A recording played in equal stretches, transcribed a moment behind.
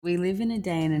We live in a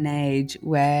day and an age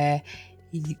where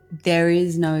there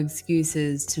is no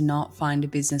excuses to not find a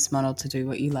business model to do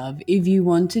what you love. If you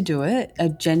want to do it, I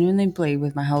genuinely believe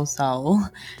with my whole soul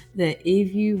that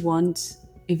if you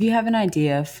have an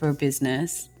idea for a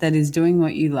business that is doing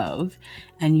what you love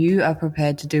and you are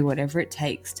prepared to do whatever it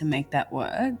takes to make that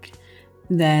work,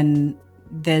 then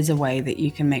there's a way that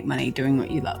you can make money doing what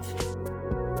you love.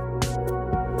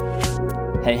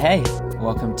 Hey,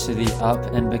 welcome to the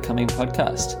Up and Becoming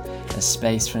podcast, a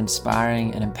space for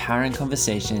inspiring and empowering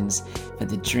conversations for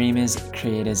the dreamers,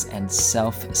 creators, and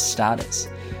self-starters.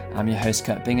 I'm your host,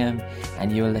 Kurt Bingham,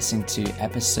 and you are listening to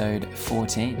episode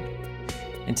 14.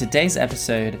 In today's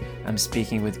episode, I'm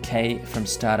speaking with Kay from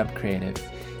Startup Creative.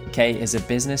 Kay is a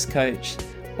business coach,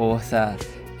 author,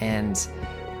 and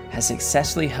has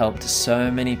successfully helped so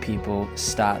many people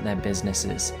start their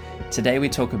businesses. Today we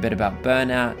talk a bit about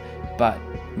burnout, but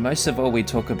most of all, we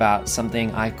talk about something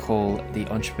I call the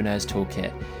Entrepreneur's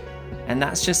Toolkit. And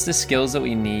that's just the skills that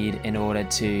we need in order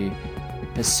to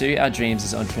pursue our dreams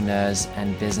as entrepreneurs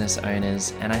and business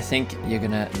owners. And I think you're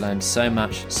going to learn so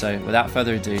much. So without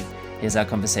further ado, here's our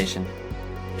conversation.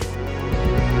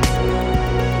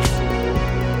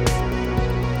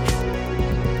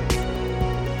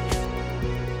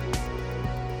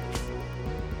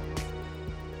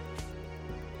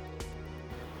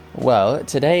 Well,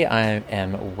 today I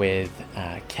am with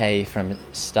Kay from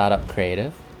Startup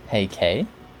Creative. Hey, Kay.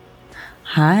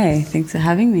 Hi, thanks for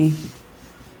having me.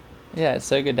 Yeah, it's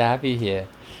so good to have you here.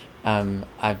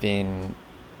 I've been,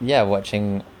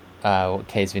 watching what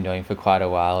Kay's been doing for quite a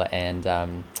while,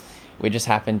 and we just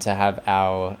happened to have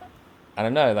our,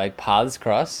 paths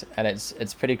cross, and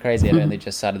it's pretty crazy. I'd only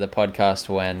just started the podcast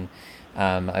when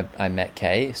I met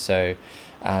Kay, so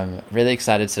really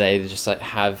excited today to just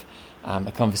have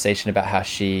a conversation about how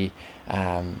she,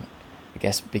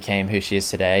 became who she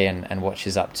is today and what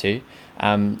she's up to.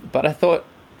 But I thought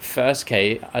first,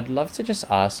 Kay, I'd love to just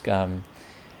ask,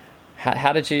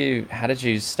 how did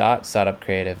you start Startup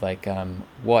Creative?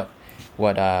 What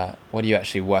are you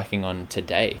actually working on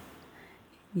today?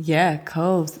 Yeah,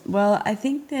 cool. Well, I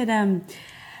think that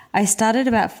I started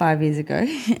about 5 years ago,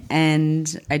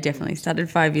 and I definitely started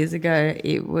 5 years ago.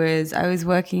 I was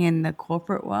working in the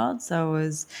corporate world, so I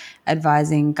was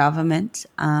advising government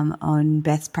on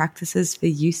best practices for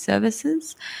youth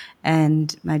services,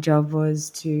 and my job was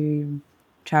to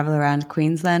travel around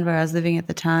Queensland, where I was living at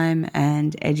the time,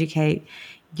 and educate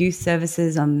youth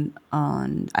services on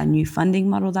a new funding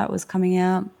model that was coming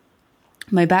out.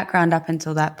 My background up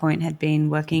until that point had been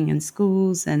working in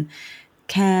schools and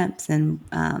camps and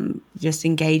just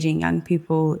engaging young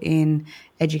people in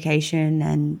education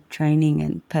and training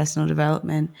and personal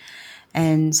development.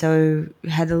 And so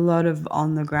had a lot of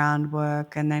on the ground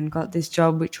work, and then got this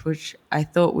job which I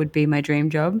thought would be my dream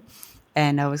job.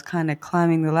 And I was kind of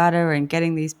climbing the ladder and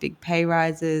getting these big pay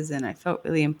rises, and I felt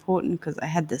really important because I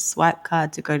had this swipe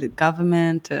card to go to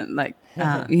government and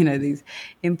these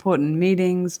important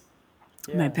meetings.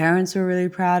 Yeah. My parents were really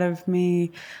proud of me.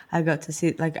 I got to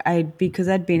sit because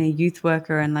I'd been a youth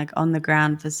worker and on the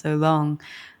ground for so long.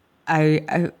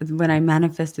 I when I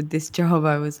manifested this job,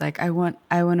 I was like, I want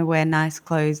to wear nice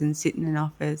clothes and sit in an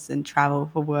office and travel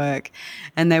for work,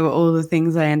 and they were all the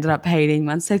things I ended up hating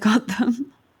once I got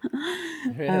them.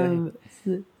 Really?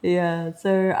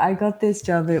 So I got this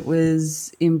job. It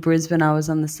was in Brisbane. I was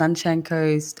on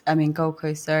the Gold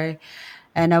Coast, sorry.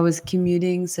 And I was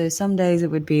commuting. So some days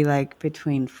it would be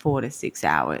between 4 to 6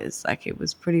 hours. It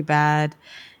was pretty bad.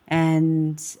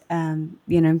 And,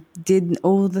 did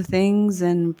all the things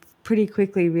and pretty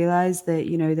quickly realized that,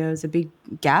 there was a big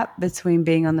gap between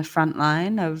being on the front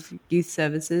line of youth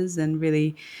services and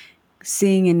really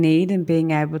seeing a need and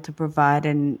being able to provide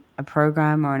a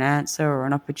program or an answer or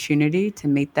an opportunity to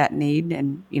meet that need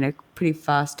and, pretty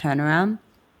fast turnaround,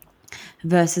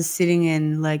 versus sitting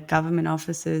in government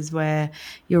offices where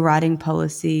you're writing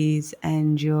policies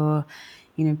and you're,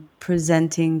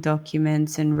 presenting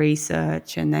documents and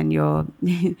research, and then you're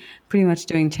pretty much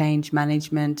doing change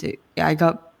management. I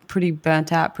got pretty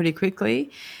burnt out pretty quickly,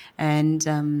 and,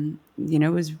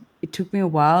 it took me a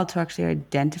while to actually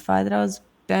identify that I was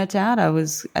burnt out. I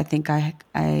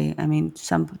mean,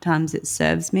 sometimes it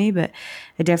serves me, but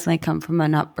I definitely come from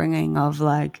an upbringing of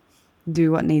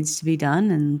do what needs to be done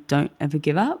and don't ever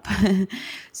give up.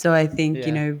 So I think,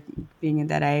 being at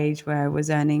that age where I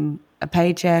was earning a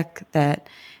paycheck that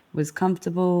was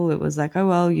comfortable, it was oh,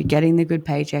 well, you're getting the good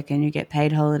paycheck and you get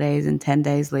paid holidays and 10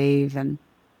 days leave and,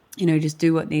 just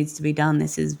do what needs to be done.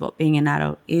 This is what being an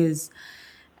adult is.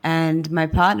 And my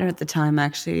partner at the time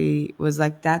actually was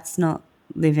that's not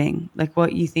living.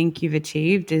 What you think you've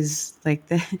achieved is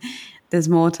the there's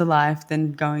more to life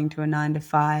than going to a 9 to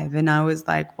 5. And I was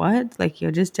like, what? Like, you're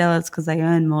just jealous because I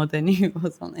earn more than you or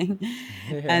something.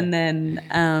 Yeah. And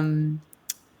then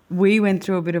we went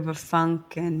through a bit of a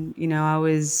funk, and, I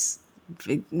was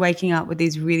waking up with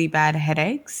these really bad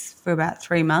headaches for about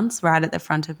 3 months right at the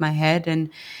front of my head.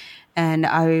 And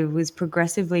I was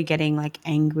progressively getting like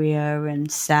angrier and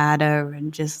sadder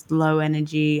and just low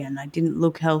energy, and I didn't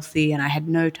look healthy, and I had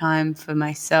no time for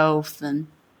myself,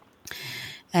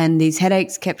 and these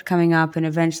headaches kept coming up. And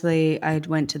eventually I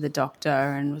went to the doctor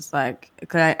and was like,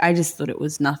 'cause I just thought it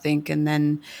was nothing. And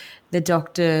then the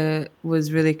doctor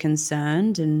was really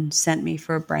concerned and sent me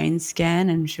for a brain scan,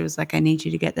 and she was like, I need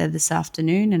you to get there this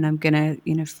afternoon, and I'm going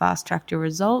to, fast track your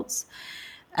results.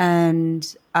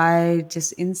 And I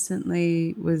just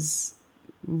instantly was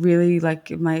really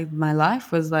like, my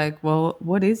life was like, well,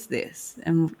 what is this?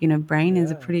 And brain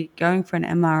is going for an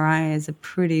MRI is a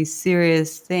pretty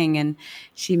serious thing. And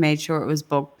she made sure it was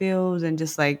bulk billed and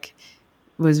just like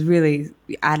was really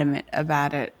adamant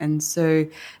about it. And so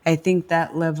I think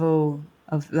that level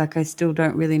of, like, I still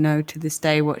don't really know to this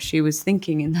day what she was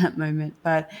thinking in that moment,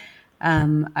 but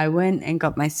I went and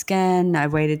got my scan. I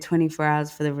waited 24 hours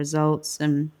for the results,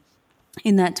 and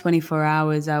in that 24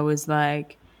 hours I was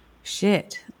like,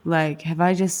 shit, like, have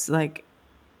I just like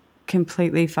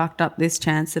completely fucked up this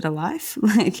chance at a life?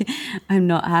 Like, I'm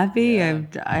not happy. Yeah.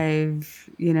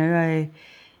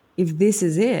 If this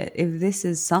is it, if this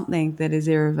is something that is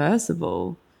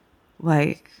irreversible,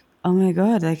 like, oh my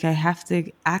God, like, I have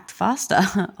to act faster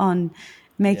on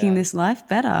making Yeah. this life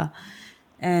better.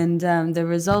 And the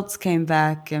results came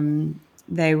back and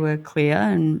they were clear.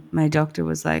 And my doctor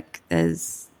was like,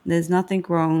 there's nothing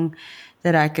wrong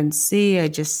that I can see. I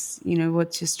just,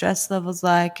 what's your stress levels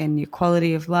like and your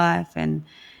quality of life? And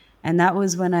that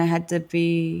was when I had to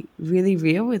be really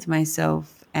real with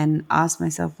myself and ask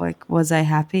myself, like, was I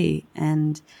happy?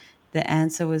 And the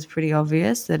answer was pretty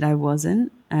obvious that I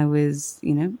wasn't. I was,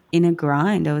 in a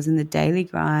grind. I was in the daily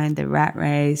grind, the rat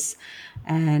race,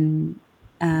 and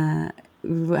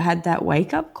had that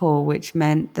wake up call, which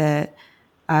meant that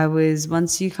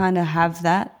once you kind of have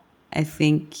that, I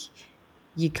think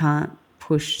you can't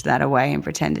push that away and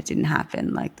pretend it didn't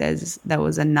happen. Like, there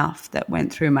was enough that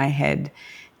went through my head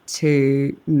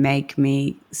to make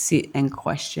me sit and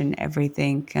question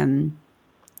everything. And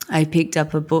I picked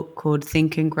up a book called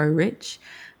Think and Grow Rich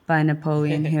by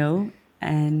Napoleon Hill,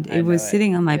 and I it was know it.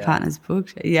 sitting on my Yeah. partner's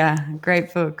book. Yeah,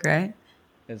 great book, right?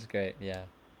 It's great. Yeah.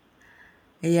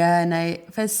 Yeah,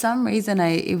 and for some reason,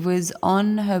 it was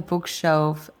on her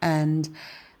bookshelf, and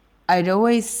I'd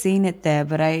always seen it there.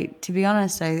 But to be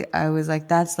honest, I was like,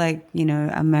 that's like,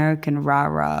 American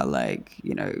rah-rah, like,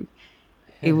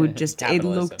 it looked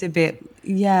Capitalism. a bit,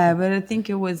 yeah, but I think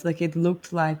it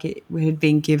looked like it had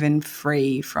been given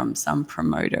free from some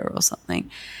promoter or something.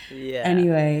 Yeah.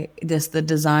 Anyway, just the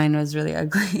design was really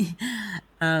ugly.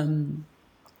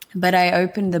 But I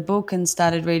opened the book and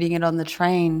started reading it on the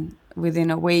train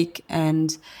within a week.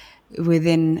 And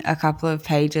within a couple of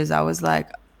pages, I was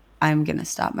like, I'm going to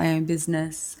start my own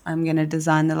business. I'm going to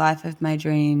design the life of my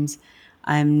dreams.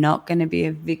 I'm not going to be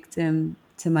a victim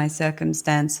to my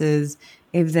circumstances.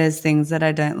 If there's things that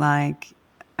I don't like,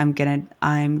 I'm going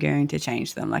to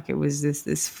change them. Like, it was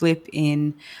this flip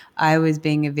in, I was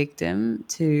being a victim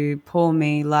to poor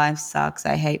me, life sucks,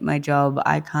 I hate my job,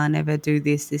 I can't ever do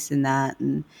this and that,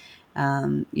 and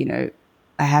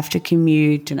I have to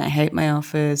commute, and I hate my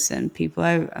office, and people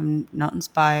I'm not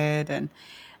inspired,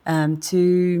 and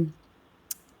to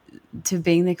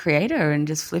being the creator and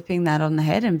just flipping that on the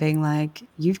head and being like,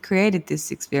 you've created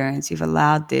this experience, you've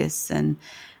allowed this, and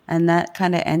that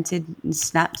kind of entered and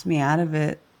snapped me out of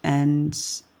it. And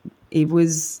it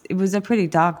was a pretty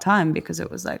dark time, because it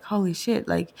was like, holy shit,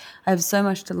 like, I have so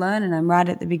much to learn and I'm right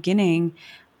at the beginning.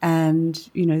 And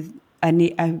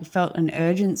I felt an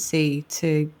urgency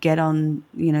to get on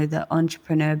the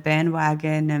entrepreneur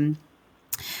bandwagon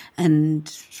and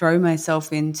throw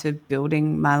myself into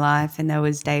building my life. And there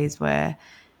was days where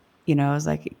I was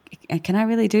like, can I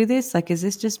really do this? Like, is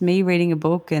this just me reading a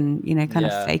book and kind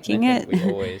of Yeah. I faking think it?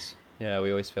 we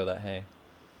always feel that, hey,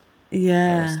 when we're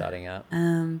Yeah. starting out.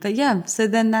 But yeah, so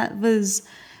then that was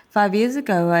 5 years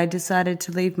ago. I decided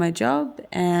to leave my job,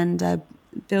 and I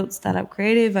built Startup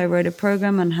Creative. I wrote a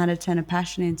program on how to turn a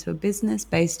passion into a business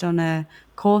based on a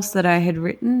course that I had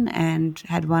written and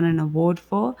had won an award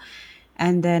for.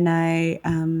 And then I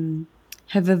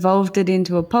have evolved it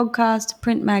into a podcast, a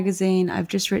print magazine. I've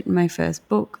just written my first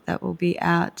book that will be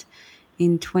out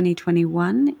in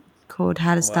 2021, called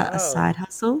How to Start a Wow. Side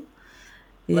Hustle.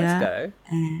 Let's Yeah. go.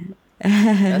 And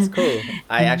That's cool.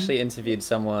 I actually interviewed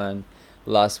someone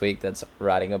last week that's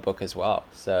writing a book as well.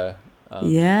 So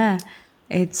Yeah,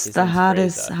 it's He the seems great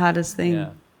hardest though. hardest Yeah.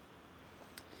 thing.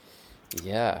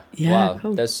 Yeah. Yeah, Wow.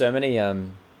 cool. There's so many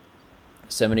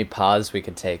paths we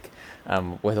could take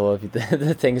with all of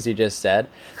the things you just said.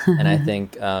 And I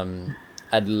think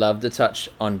I'd love to touch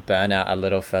on burnout a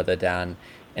little further down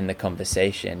in the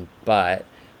conversation. But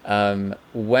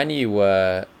when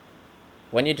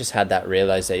when you just had that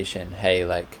realization, hey,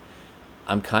 like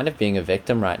I'm kind of being a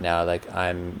victim right now. Like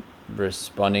I'm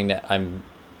responding that I'm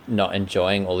not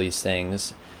enjoying all these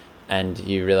things, and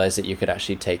you realize that you could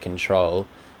actually take control.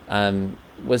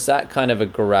 Was that kind of a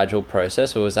gradual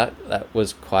process, or was that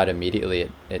was quite immediately?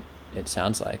 It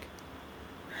sounds like.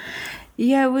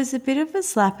 Yeah, it was a bit of a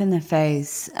slap in the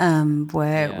face,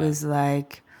 where it Yeah. was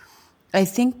like, I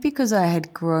think because I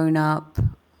had grown up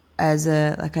as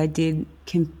a, like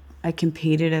I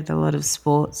competed at a lot of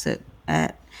sports at,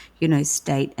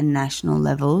 state and national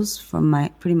levels from my,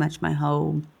 pretty much my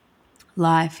whole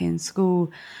life in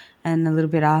school and a little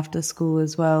bit after school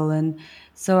as well. And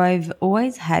so I've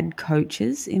always had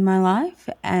coaches in my life,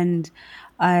 and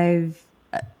I've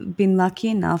been lucky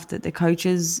enough that the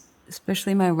coaches,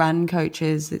 especially my run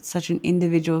coaches, it's such an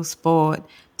individual sport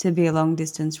to be a long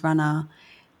distance runner.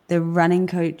 The running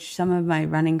coach, some of my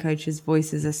running coaches'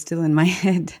 voices are still in my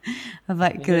head. Of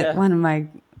like Yeah. one of my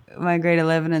grade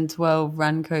 11 and 12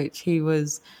 run coach, he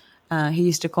used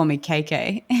to call me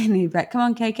KK, and he'd be like, "Come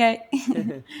on, KK,"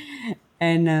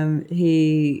 and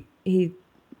he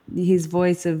his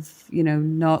voice of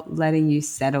not letting you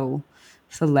settle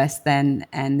for less than,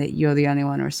 and that you're the only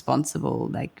one responsible.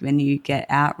 Like when you get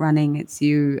out running, it's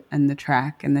you and the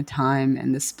track and the time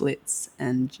and the splits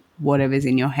and whatever's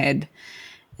in your head.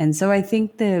 And so I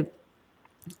think that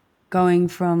going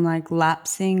from like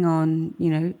lapsing on,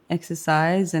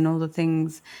 exercise and all the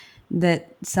things,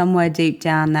 that somewhere deep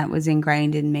down that was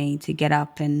ingrained in me to get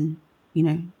up and, you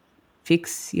know,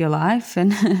 fix your life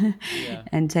and Yeah.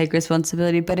 and take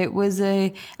responsibility. But it was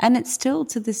and it still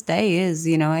to this day is,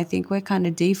 I think we're kind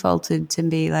of defaulted to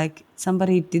be like,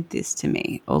 somebody did this to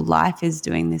me, or life is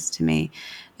doing this to me.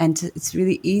 And it's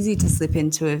really easy to slip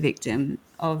into a victim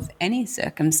of any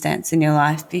circumstance in your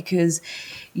life, because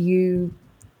you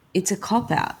it's a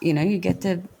cop out. You get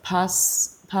to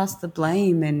pass the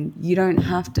blame, and you don't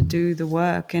have to do the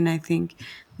work. And I think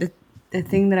the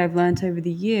thing that I've learned over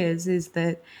the years is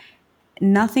that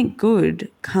nothing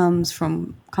good comes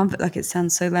from comfort. Like, it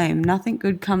sounds so lame. Nothing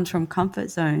good comes from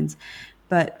comfort zones,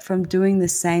 but from doing the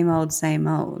same old.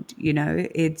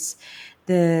 It's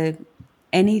the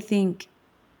anything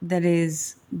that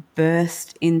is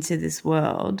burst into this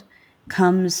world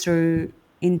comes through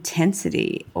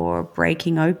intensity or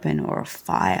breaking open or a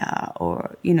fire,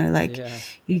 or like, Yeah.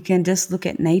 you can just look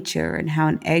at nature and how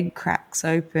an egg cracks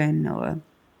open, or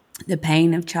the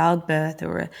pain of childbirth,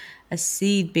 or a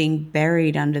seed being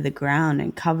buried under the ground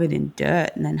and covered in dirt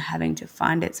and then having to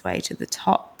find its way to the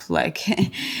top. Like,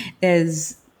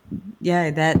 there's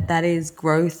that is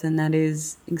growth, and that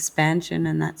is expansion,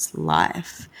 and that's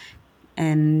life.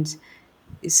 And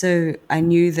so I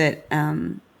knew that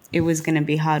it was going to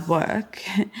be hard work,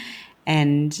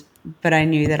 and but I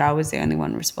knew that I was the only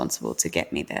one responsible to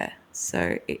get me there.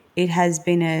 So it has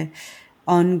been a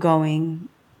ongoing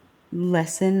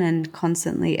lesson, and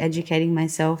constantly educating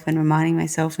myself and reminding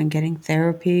myself and getting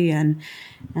therapy, and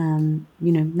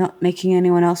not making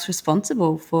anyone else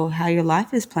responsible for how your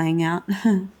life is playing out.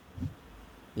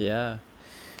 Yeah.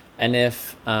 And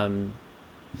if I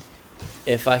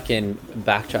can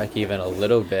backtrack even a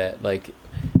little bit, like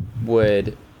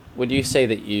would would you say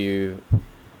that you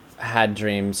had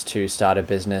dreams to start a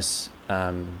business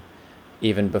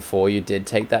even before you did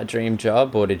take that dream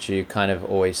job, or did you kind of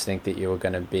always think that you were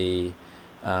going to be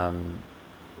um,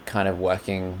 kind of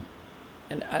working,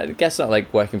 and I guess not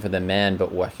like working for the man,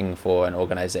 but working for an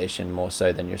organization more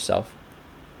so than yourself?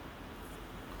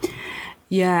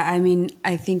 Yeah, I mean,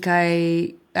 I think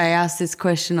I ask this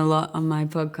question a lot on my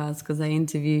podcast, because I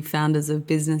interview founders of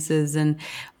businesses, and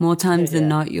more times than Yeah.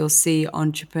 not, you'll see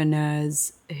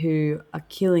entrepreneurs who are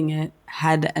killing it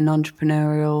had an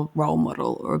entrepreneurial role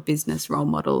model or a business role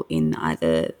model in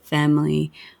either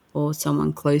family or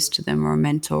someone close to them, or a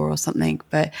mentor or something.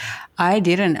 But I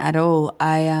didn't at all.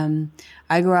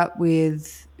 I grew up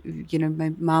with,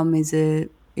 my mum is a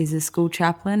school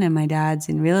chaplain, and my dad's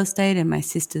in real estate, and my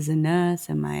sister's a nurse,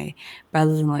 and my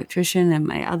brother's an electrician, and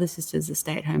my other sister's a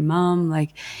stay-at-home mom.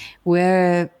 Like,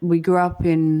 where we grew up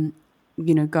in,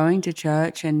 going to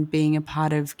church and being a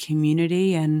part of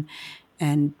community, and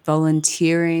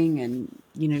volunteering, and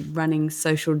running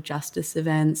social justice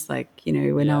events. Like,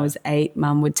 when I Yeah. was 8,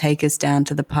 mum would take us down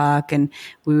to the park, and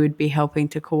we would be helping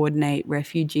to coordinate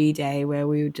Refugee Day, where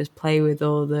we would just play with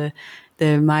all the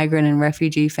the migrant and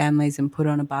refugee families and put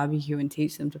on a barbecue and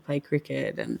teach them to play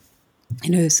cricket. And,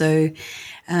 so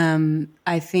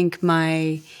I think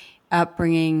my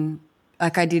upbringing,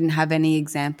 like I didn't have any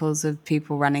examples of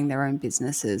people running their own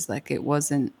businesses. Like it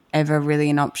wasn't ever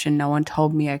really an option. No one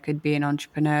told me I could be an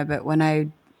entrepreneur. But when I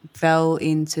fell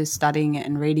into studying it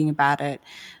and reading about it,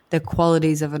 the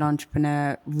qualities of an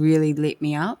entrepreneur really lit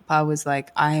me up. I was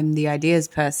like, I am the ideas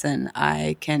person.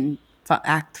 I can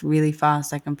act really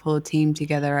fast. I can pull a team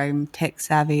together. I'm tech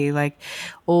savvy, like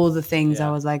all the things.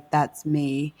 I was like, that's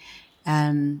me.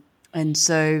 And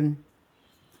so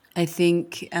I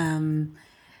think,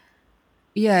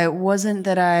 it wasn't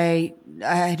that I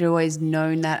had always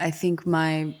known that. I think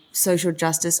my social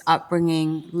justice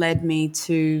upbringing led me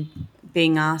to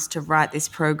being asked to write this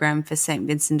program for St.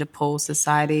 Vincent de Paul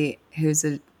Society, who's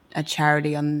a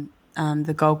charity on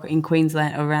the Gold in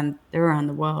Queensland, they're around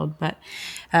the world. But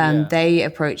they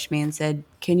approached me and said,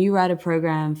 can you write a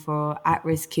program for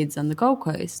at-risk kids on the Gold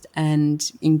Coast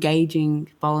and engaging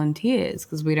volunteers,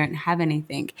 because we don't have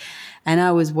anything. And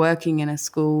I was working in a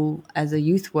school as a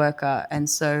youth worker, and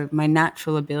so my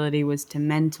natural ability was to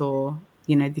mentor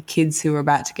the kids who were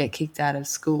about to get kicked out of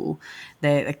school.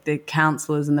 The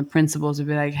counselors and the principals would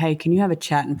be like, hey, can you have a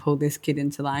chat and pull this kid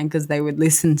into line? Because they would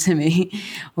listen to me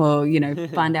or,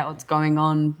 find out what's going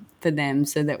on for them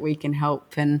so that we can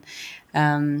help. And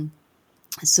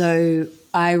so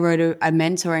I wrote a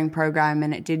mentoring program,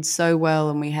 and it did so well.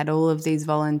 And we had all of these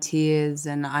volunteers,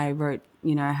 and I wrote,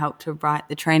 helped to write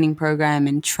the training program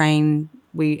and train.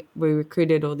 We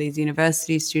recruited all these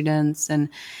university students, and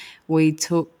we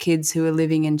took kids who were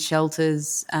living in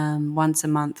shelters once a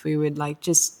month. We would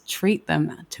just treat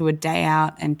them to a day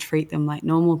out and treat them like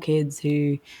normal kids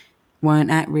who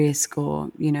weren't at risk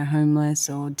or, homeless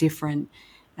or different,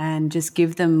 and just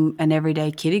give them an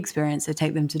everyday kid experience. So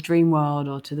take them to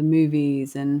Dreamworld or to the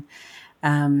movies, and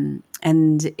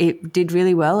it did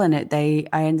really well. And I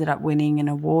ended up winning an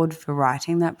award for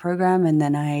writing that program. And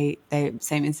then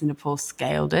St. Vincent de Paul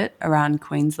scaled it around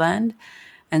Queensland.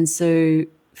 And so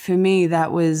for me,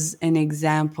 that was an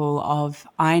example of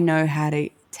I know how to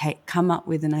come up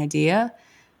with an idea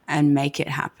and make it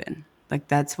happen. Like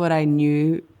that's what I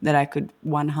knew that I could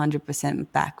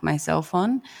 100% back myself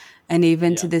on. And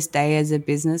even to this day as a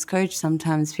business coach,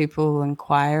 sometimes people will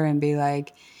inquire and be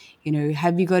like,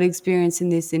 have you got experience in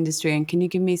this industry? And can you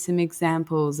give me some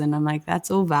examples? And I'm like, that's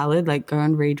all valid. Like go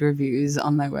and read reviews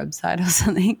on my website or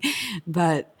something.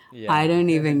 But I don't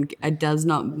even, it does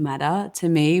not matter to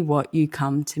me what you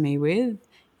come to me with.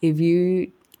 If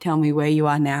you tell me where you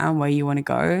are now and where you want to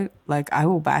go, like I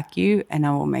will back you and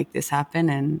I will make this happen,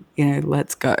 and,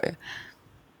 let's go.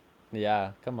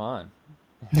 Yeah, come on.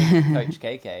 Coach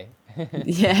KK.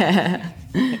 Yeah.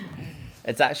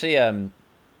 It's actually,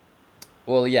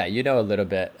 well, yeah, a little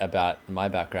bit about my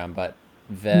background, but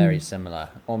very similar,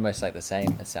 almost like the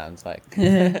same, it sounds like.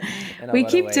 We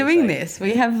keep doing this.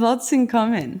 We have lots in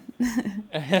common.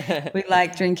 We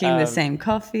like drinking the same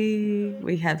coffee.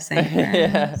 We have same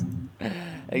friends.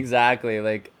 Exactly.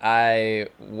 Like I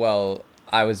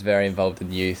was very involved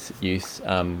in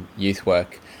youth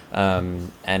work,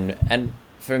 and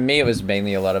for me it was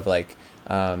mainly a lot of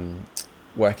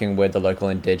working with the local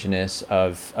indigenous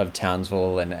of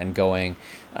Townsville and going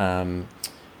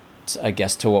I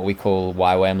guess to what we call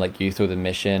YWAM, like Youth with a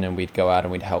Mission, and we'd go out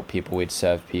and we'd help people, we'd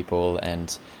serve people,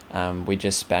 and we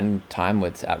just spend time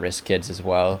with at-risk kids as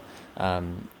well.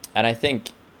 And I think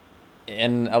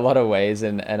in a lot of ways,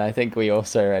 and I think we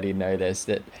also already know this,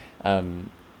 that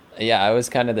I was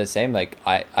kind of the same. Like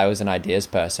I was an ideas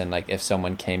person. Like if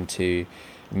someone came to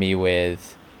me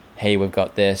with, hey, we've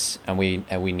got this and we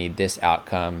need this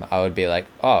outcome, I would be like,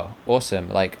 oh, awesome.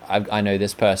 Like I know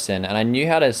this person, and I knew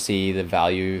how to see the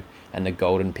value and the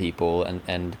golden people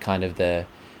and kind of the,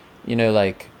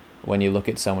 like when you look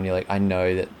at someone, you're like, I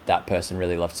know that person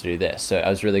really loves to do this. So I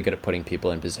was really good at putting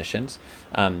people in positions.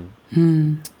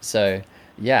 So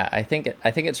yeah, I think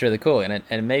it's really cool.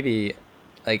 And maybe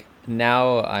like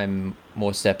now I'm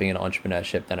more stepping into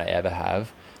entrepreneurship than I ever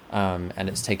have. And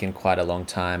it's taken quite a long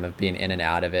time of being in and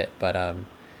out of it. But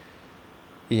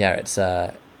it's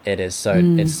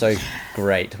so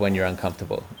great when you're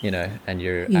uncomfortable, and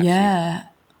you're actually,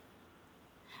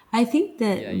 I think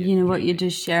that, what you're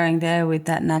just sharing there with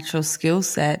that natural skill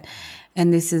set,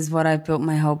 and this is what I've built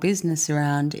my whole business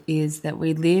around, is that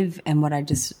we live, and what I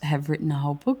just have written a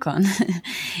whole book on,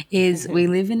 is we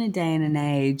live in a day and an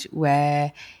age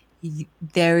where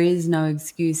there is no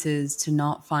excuses to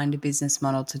not find a business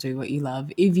model to do what you love.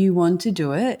 If you want to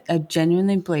do it, I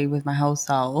genuinely believe with my whole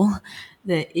soul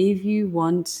that if you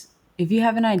if you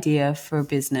have an idea for a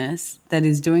business that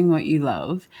is doing what you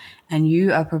love and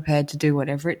you are prepared to do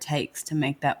whatever it takes to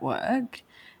make that work,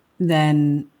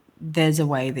 then there's a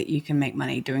way that you can make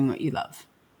money doing what you love.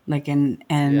 Like, and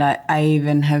I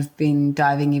even have been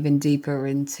diving even deeper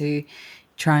into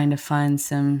trying to find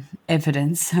some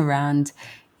evidence around,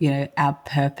 our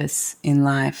purpose in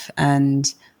life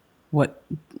and what,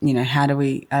 how do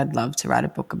we, I'd love to write a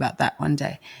book about that one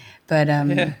day. But,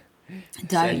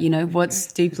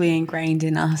 what's deeply ingrained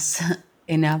in us,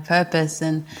 in our purpose.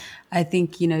 And I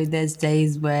think, there's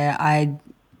days where I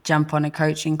jump on a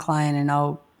coaching client and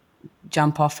I'll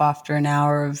jump off after an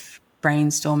hour of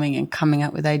brainstorming and coming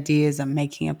up with ideas and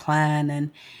making a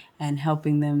plan and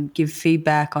helping them give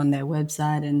feedback on their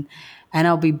website, and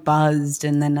I'll be buzzed,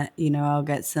 and then I'll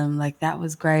get some like, that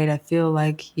was great, I feel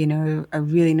like I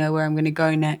really know where I'm going to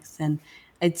go next. And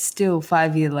it's still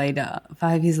 5 years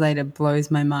later blows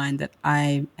my mind that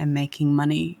I am making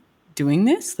money doing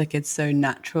this. Like, it's so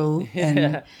natural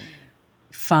and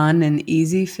fun and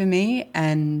easy for me,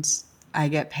 and I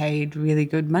get paid really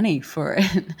good money for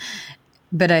it.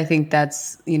 But I think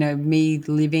that's, me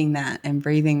living that and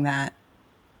breathing that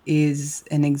is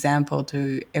an example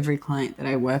to every client that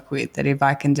I work with, that if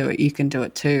I can do it, you can do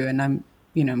it too. And I'm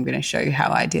going to show you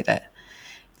how I did it.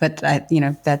 But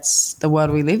that's the world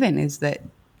we live in, is that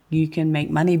you can make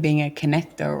money being a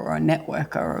connector or a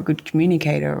networker or a good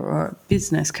communicator or a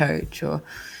business coach or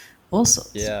all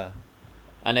sorts. Yeah.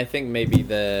 And I think maybe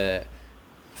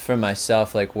for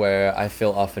myself, like where I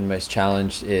feel often most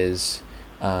challenged is,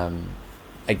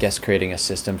 I guess, creating a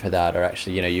system for that, or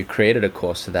actually, you created a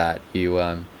course for that.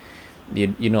 You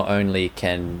not only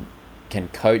can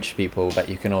coach people, but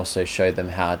you can also show them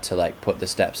how to like put the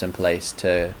steps in place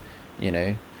to,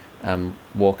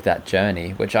 walk that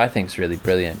journey, which I think is really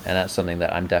brilliant. And that's something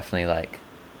that I'm definitely like,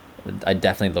 I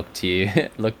definitely look to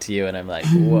you and I'm like,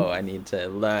 whoa, I need to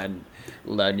learn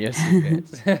your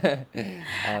secrets.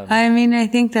 I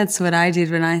think that's what I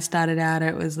did when I started out.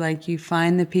 It was like, you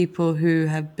find the people who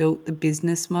have built the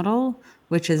business model,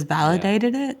 which has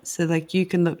validated it. So like, you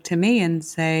can look to me and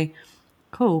say,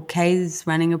 cool, Kay's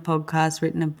running a podcast,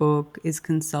 written a book, is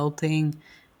consulting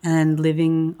and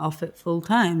living off it full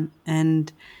time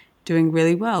and doing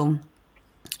really well.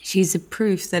 She's a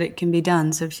proof that it can be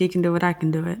done. So if she can do it, I can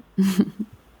do it.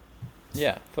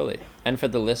 Yeah, fully. And for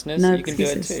the listeners, you can do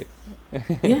it too.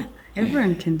 Yeah,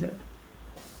 everyone can do it.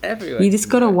 Everyone. You just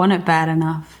got to want it bad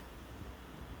enough.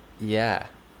 Yeah.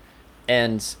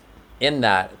 And in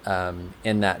that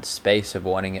space of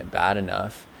wanting it bad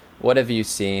enough, what have you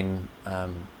seen?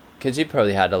 Because you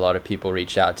probably had a lot of people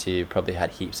reach out to you, probably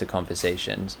had heaps of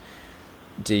conversations.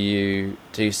 Do you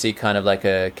see kind of like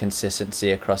a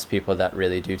consistency across people that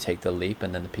really do take the leap,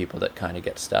 and then the people that kind of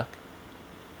get stuck?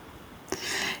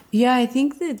 Yeah, I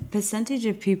think the percentage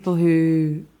of people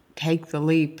who take the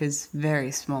leap is very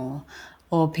small.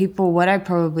 Or people, what I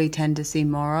probably tend to see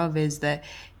more of is that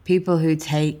people who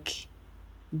take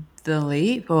the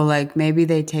leap, or like maybe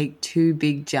they take two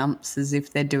big jumps as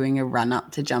if they're doing a run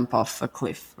up to jump off a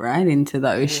cliff, right, into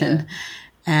the ocean. Yeah.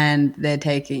 And they're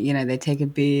taking, they take a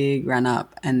big run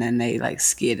up and then they like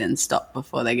skid and stop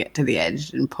before they get to the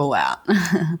edge and pull out.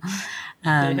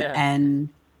 And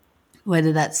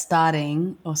whether that's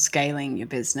starting or scaling your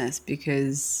business,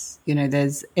 because,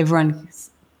 everyone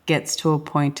gets to a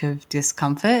point of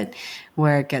discomfort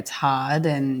where it gets hard,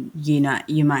 and you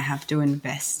might have to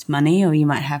invest money, or you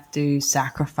might have to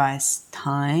sacrifice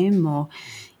time, or,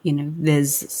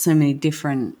 there's so many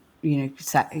different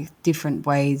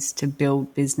ways to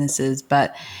build businesses,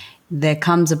 but there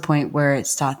comes a point where it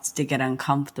starts to get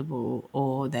uncomfortable,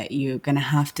 or that you're going to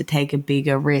have to take a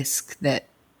bigger risk that,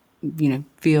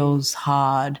 feels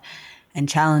hard and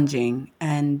challenging.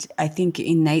 And I think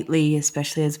innately,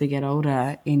 especially as we get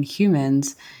older, in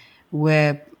humans,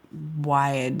 we're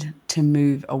wired to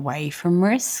move away from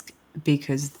risk,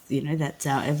 because, that's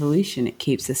our evolution. It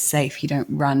keeps us safe. You don't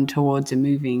run towards a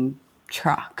moving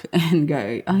truck and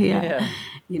go, oh yeah.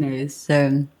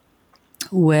 So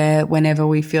whenever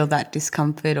we feel that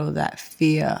discomfort or that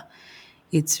fear,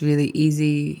 it's really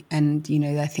easy. And,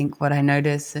 I think what I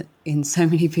notice in so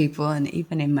many people, and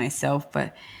even in myself,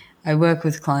 but I work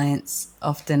with clients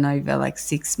often over like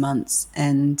 6 months,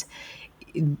 and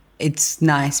it's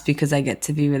nice because I get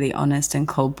to be really honest and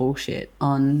call bullshit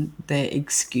on the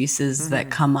excuses that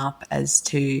come up as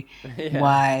to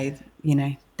why,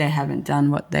 they haven't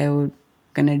done what they were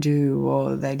going to do,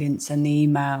 or they didn't send the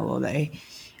email, or they,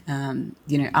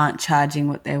 aren't charging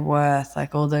what they're worth,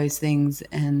 like all those things.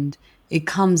 And it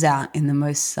comes out in the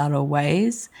most subtle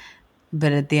ways.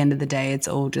 But at the end of the day, it's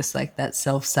all just like that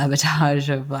self-sabotage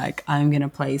of like, I'm going to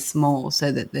play small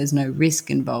so that there's no risk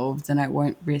involved and I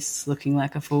won't risk looking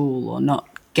like a fool or not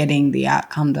getting the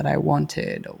outcome that I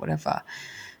wanted or whatever.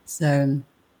 So,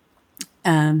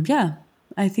 yeah,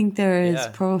 I think there is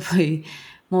probably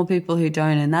more people who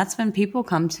don't. And that's when people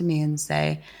come to me and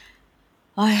say,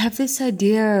 I have this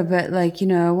idea, but like,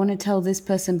 I want to tell this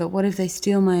person, but what if they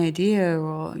steal my idea?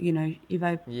 Or, if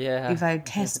I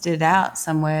test it out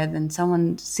somewhere, then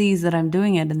someone sees that I'm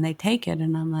doing it and they take it.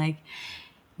 And I'm like,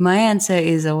 my answer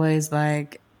is always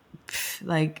like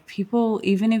people,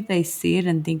 even if they see it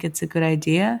and think it's a good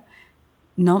idea,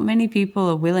 not many people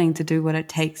are willing to do what it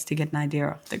takes to get an idea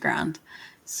off the ground.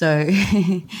 So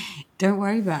don't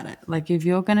worry about it. Like if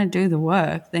you're going to do the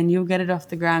work, then you'll get it off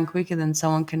the ground quicker than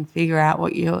someone can figure out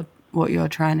what you're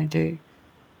trying to do.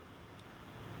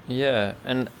 Yeah,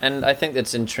 and I think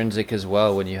that's intrinsic as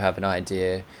well when you have an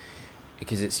idea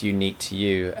because it's unique to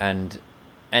you and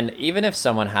even if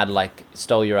someone had like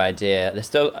stole your idea, they're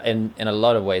still in a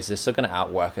lot of ways they're still going to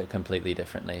outwork it completely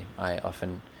differently. I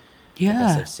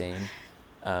guess I've seen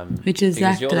which is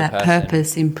that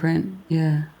purpose imprint.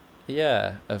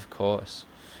 Yeah, of course.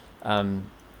 I'm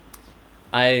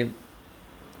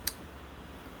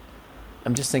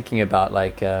just thinking about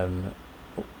like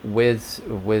with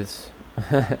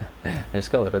I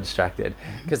just got a little distracted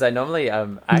because I normally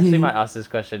actually might ask this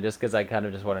question just because I kind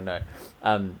of just want to know.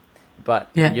 But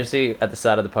you see at the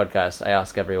start of the podcast, I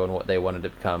ask everyone what they wanted to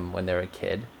become when they were a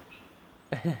kid.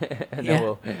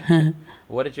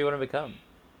 What did you want to become?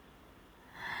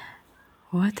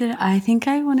 I think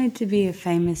I wanted to be a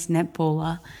famous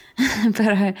netballer,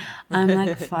 but I'm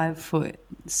like 5 foot.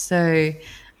 So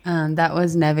that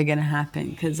was never going to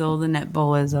happen because all the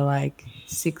netballers are like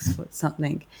 6 foot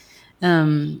something.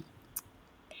 I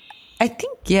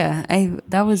think,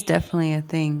 that was definitely a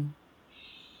thing.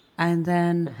 And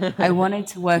then I wanted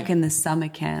to work in the summer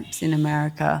camps in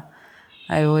America.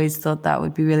 I always thought that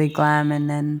would be really glam. And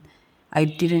then I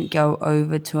didn't go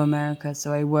over to America,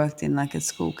 so I worked in like a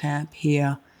school camp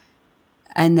here.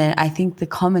 And then I think the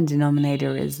common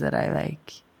denominator is that I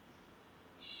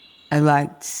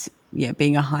liked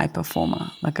being a high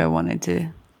performer. Like I wanted to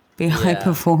be high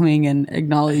performing and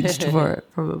acknowledged for it,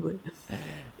 probably.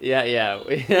 Yeah.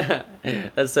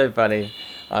 That's so funny.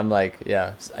 I'm like,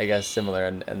 I guess similar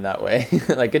in that way,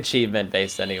 like achievement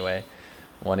based anyway.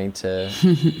 Wanting to,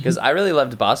 because I really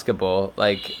loved basketball,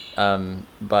 like,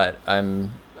 but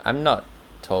I'm not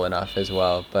tall enough as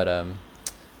well. But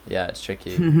it's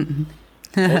tricky.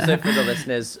 Also, for the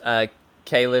listeners,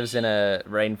 Kay lives in a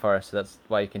rainforest, so that's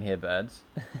why you can hear birds.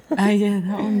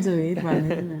 That one's a weird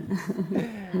one, isn't it?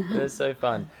 It was so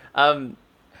fun.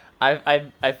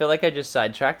 I feel like I just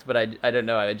sidetracked, but I don't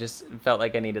know. I just felt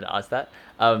like I needed to ask that.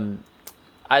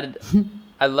 I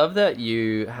love that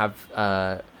you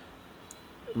have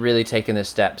really taken the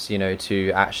steps,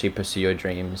 to actually pursue your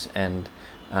dreams, and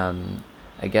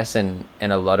I guess in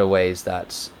a lot of ways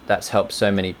that's helped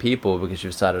so many people because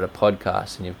you've started a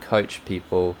podcast and you've coached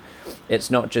people. It's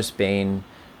not just been,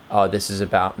 oh, this is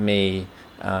about me.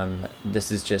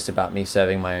 This is just about me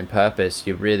serving my own purpose.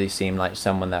 You really seem like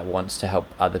someone that wants to help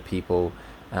other people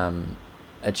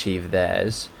achieve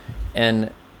theirs,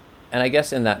 and I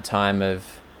guess in that time of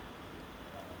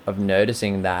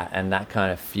noticing that and that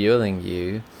kind of fueling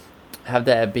you, have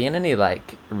there been any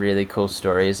like really cool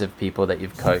stories of people that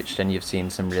you've coached and you've seen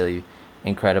some really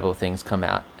incredible things come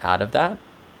out of that?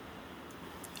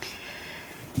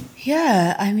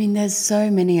 Yeah, I mean, there's so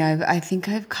many. I think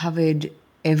I've covered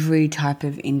every type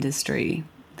of industry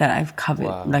that I've covered.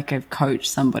 Wow. Like I've coached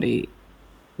somebody,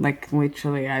 like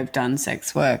literally I've done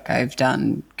sex work, I've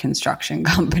done construction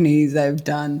companies, I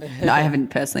haven't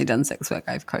personally done sex work,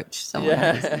 I've coached someone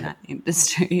else in that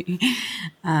industry.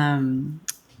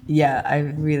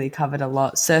 I've really covered a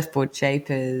lot. Surfboard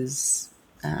shapers,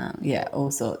 all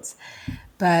sorts.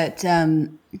 But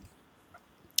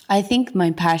I think my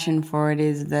passion for it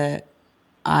is that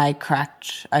I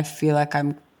feel like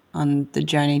I'm on the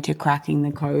journey to cracking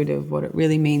the code of what it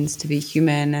really means to be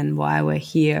human and why we're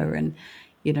here, and,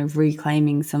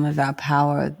 reclaiming some of our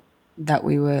power that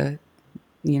we were,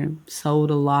 sold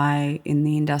a lie in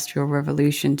the Industrial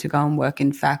Revolution to go and work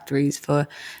in factories for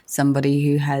somebody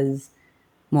who has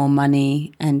more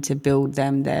money and to build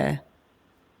them their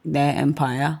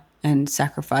empire and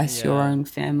sacrifice your own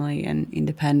family and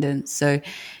independence. So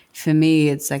for me,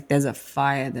 it's like there's a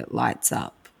fire that lights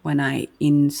up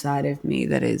inside of me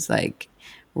that is like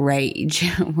rage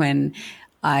when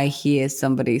I hear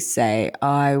somebody say, oh,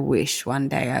 I wish one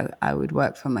day I would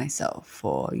work for myself,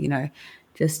 or,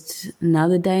 just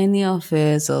another day in the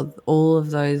office, or all of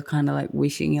those kind of like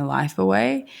wishing your life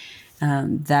away.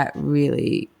 that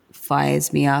really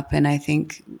fires me up. And I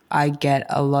think I get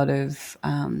a lot of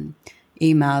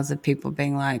emails of people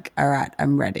being like, all right,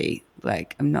 I'm ready.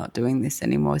 Like, I'm not doing this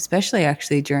anymore, especially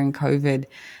actually during COVID.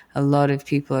 A lot of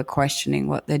people are questioning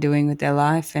what they're doing with their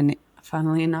life. And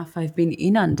funnily enough, I've been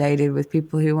inundated with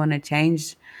people who want to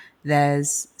change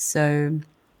theirs. So,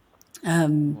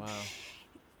 Wow.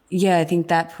 yeah, I think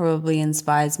that probably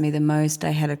inspires me the most. I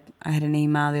had an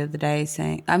email the other day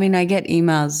saying, I mean, I get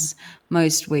emails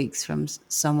most weeks from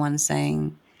someone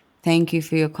saying, "Thank you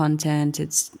for your content.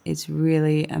 It's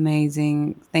really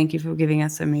amazing. Thank you for giving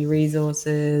us so many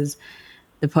resources."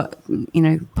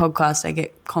 Podcast I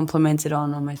get complimented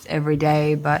on almost every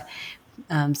day. But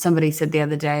somebody said the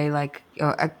other day,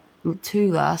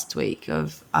 two last week,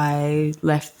 of I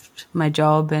left my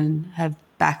job and have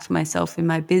backed myself in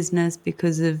my business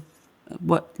because of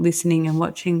listening and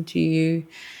watching to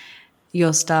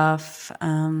your stuff.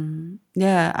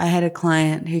 I had a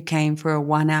client who came for a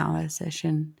 1 hour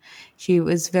session. She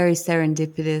was very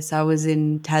serendipitous. I was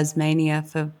in Tasmania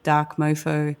for Dark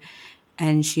Mofo,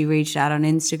 and she reached out on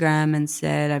Instagram and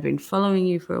said, "I've been following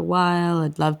you for a while.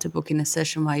 I'd love to book in a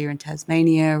session while you're in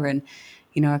Tasmania." And,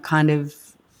 I kind of,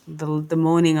 the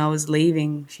morning I was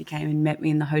leaving, she came and met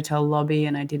me in the hotel lobby,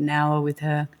 and I did an hour with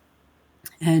her.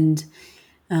 And,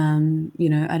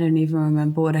 I don't even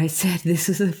remember what I said. This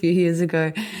was a few years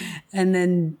ago. And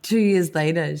then 2 years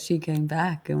later, she came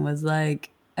back and was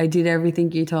like, "I did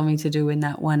everything you told me to do in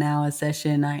that 1 hour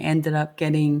session. I ended up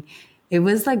getting..." It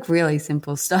was like really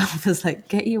simple stuff. It was like,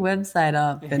 get your website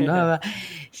up and blah, blah.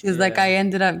 She was like, "I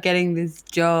ended up getting this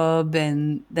job,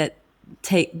 and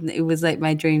it was like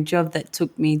my dream job that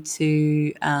took me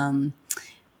to,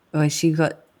 or she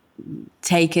got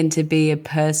taken to be a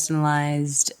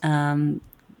personalized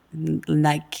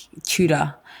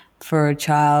tutor for a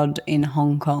child in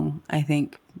Hong Kong, I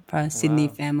think. A Sydney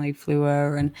family flew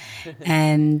her,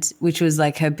 and which was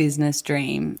like her business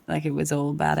dream. Like, it was all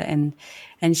about it.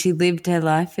 And she lived her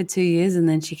life for 2 years, and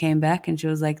then she came back and she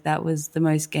was like, "That was the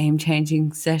most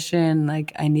game-changing session.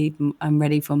 Like, I'm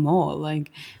ready for more.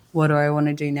 Like, what do I want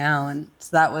to do now?" And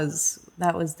so that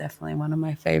was definitely one of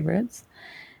my favorites.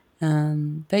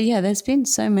 But yeah, there's been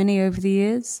so many over the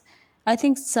years. I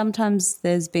think sometimes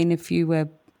there's been a few where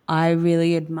I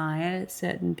really admire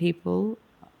certain people,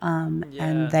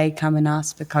 and they come and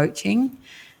ask for coaching,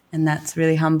 and that's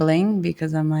really humbling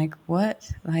because I'm like,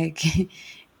 what? Like,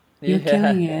 you're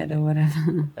killing it or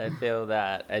whatever. I feel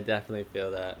that. I definitely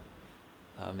feel that.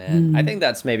 Oh man, I think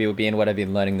that's maybe been what I've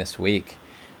been learning this week.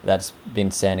 That's been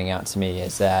standing out to me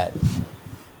is that,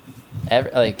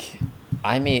 I've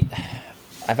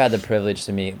had the privilege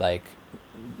to meet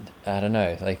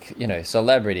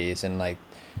celebrities and like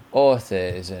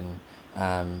authors and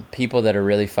people that are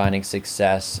really finding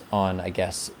success on, I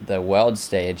guess, the world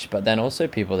stage, but then also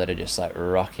people that are just like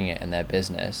rocking it in their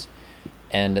business,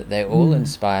 and they all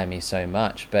inspire me so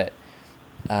much. But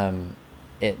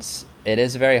it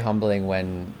is very humbling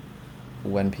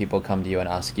when people come to you and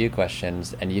ask you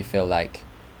questions, and you feel like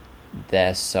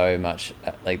they're so much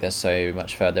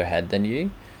further ahead than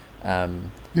you.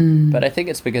 But I think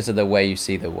it's because of the way you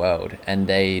see the world, and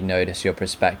they notice your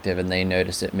perspective, and they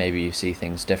notice that maybe you see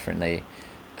things differently,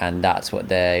 and that's what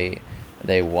they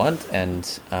want,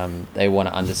 and they want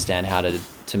to understand how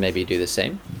to maybe do the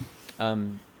same.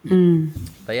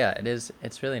 But yeah,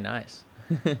 it's really nice.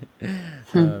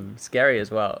 Scary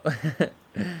as well.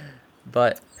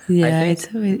 But Yeah, I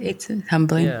think it's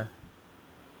humbling.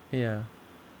 yeah.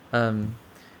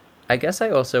 I guess I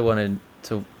also wanted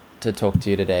to talk to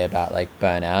you today about like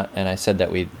burnout, and I said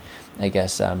that we'd, I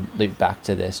guess, loop back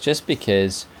to this just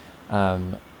because,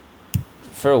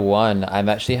 for one, I've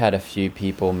actually had a few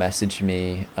people message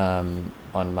me on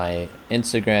my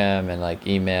Instagram and like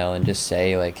email and just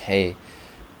say like, "Hey,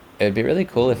 it would be really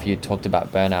cool if you talked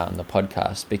about burnout on the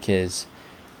podcast," because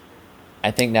I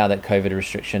think now that COVID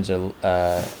restrictions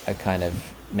are kind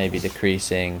of maybe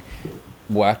decreasing,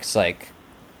 work's like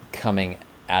coming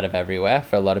out of everywhere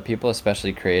for a lot of people,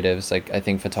 especially creatives. Like, I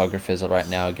think photographers are right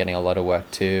now are getting a lot of work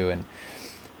too,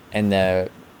 and they're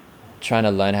trying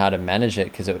to learn how to manage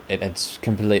it because it's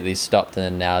completely stopped, and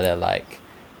then now they're like,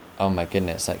 "Oh my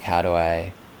goodness, like how do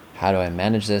I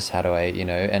manage this? How do I,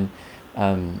 and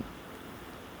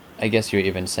I guess you were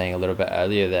even saying a little bit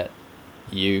earlier that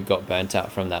you got burnt out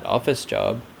from that office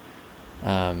job.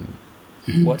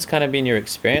 What's kind of been your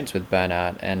experience with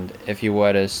burnout? And if you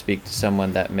were to speak to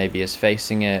someone that maybe is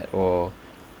facing it or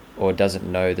doesn't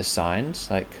know the signs,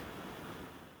 like,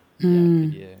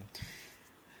 could you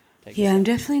take Yeah, I'm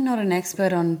definitely not an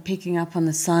expert on picking up on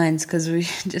the signs, because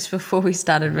just before we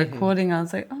started recording, I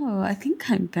was like, "Oh, I think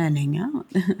I'm burning out."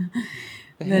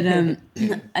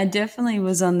 But I definitely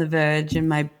was on the verge,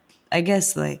 and I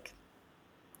guess like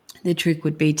the trick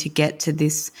would be to get to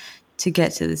this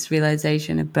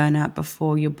realization of burnout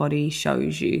before your body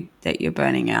shows you that you're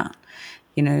burning out.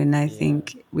 And I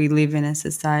think we live in a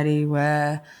society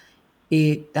where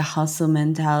the hustle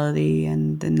mentality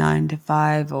and the 9 to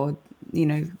 5, or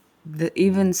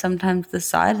even sometimes the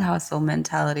side hustle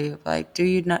mentality of like, do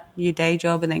your day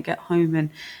job and then get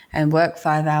home and work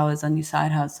 5 hours on your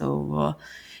side hustle, or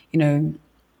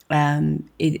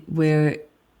we're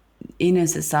in a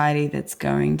society that's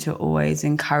going to always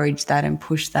encourage that and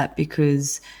push that,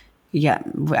 because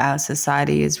our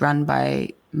society is run by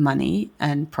money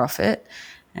and profit,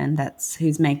 and that's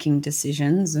who's making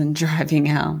decisions and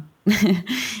driving our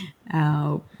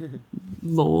our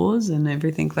laws and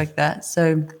everything like that.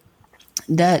 So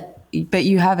but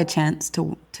you have a chance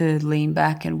to lean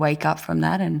back and wake up from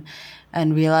that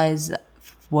and realize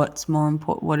what's more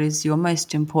important, what is your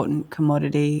most important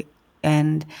commodity.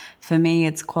 And for me,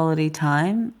 it's quality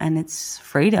time and it's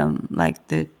freedom. Like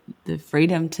the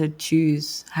freedom to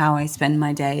choose how I spend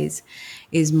my days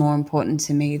is more important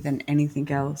to me than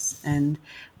anything else. And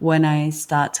when I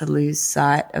start to lose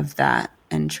sight of that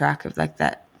and track of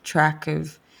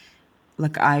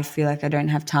I feel like I don't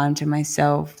have time to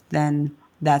myself, then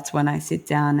that's when I sit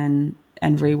down and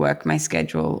rework my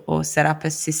schedule or set up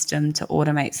a system to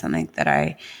automate something that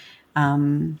I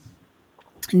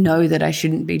know that I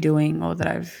shouldn't be doing, or that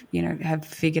I've have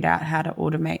figured out how to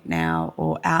automate now,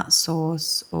 or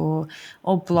outsource, or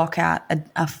block out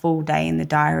a full day in the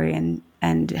diary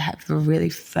and have a really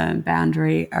firm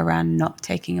boundary around not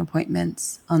taking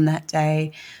appointments on that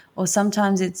day. Or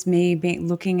sometimes it's me being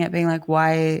like,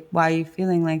 why are you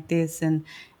feeling like this? And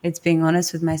it's being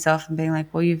honest with myself and being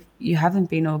like, well, you haven't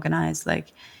been organized.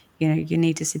 Like, you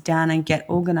need to sit down and get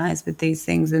organized with these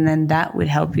things, and then that would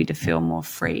help you to feel more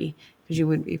free, because you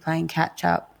wouldn't be playing catch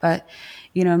up. But,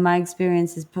 my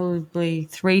experience is probably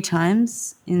 3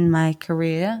 times in my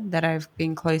career that I've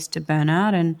been close to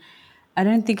burnout. And I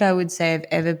don't think I would say I've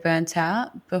ever burnt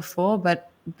out before, but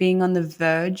being on the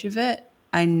verge of it,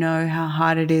 I know how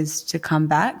hard it is to come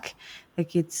back.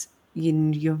 Like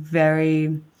you're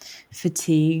very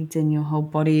fatigued and your whole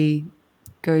body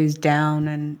goes down,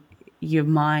 and your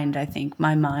mind, I think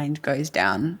my mind goes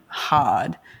down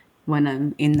hard when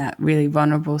I'm in that really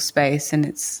vulnerable space,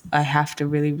 and I have to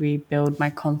really rebuild my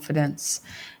confidence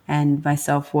and my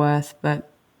self-worth. But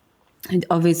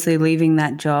obviously leaving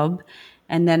that job,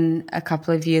 and then a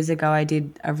couple of years ago I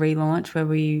did a relaunch where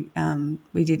we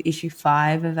did issue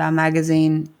 5 of our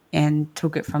magazine and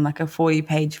took it from like a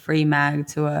 40-page free mag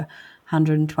to a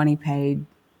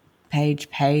 120-page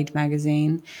paid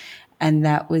magazine. And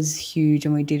that was huge.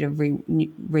 And we did a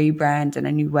rebrand and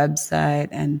a new website,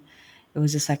 and it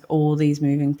was just like all these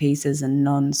moving pieces and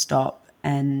nonstop.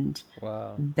 And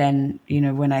wow. Then,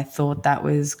 when I thought that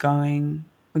was going,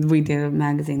 we did a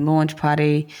magazine launch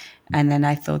party, and then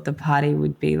I thought the party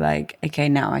would be like, okay,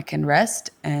 now I can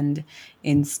rest. And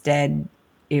instead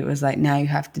it was like, now you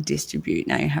have to distribute,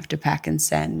 now you have to pack and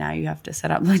send, now you have to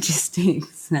set up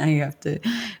logistics, now you have to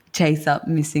chase up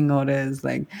missing orders.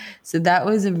 So that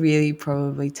was a really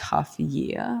probably tough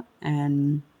year,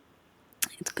 and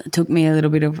it took me a little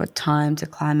bit of a time to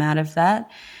climb out of that.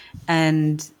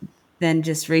 And then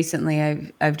just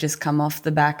recently I've just come off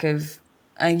the back of,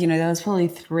 there was probably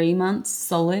 3 months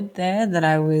solid there that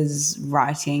I was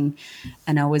writing,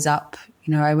 and I was up.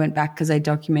 I went back because I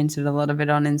documented a lot of it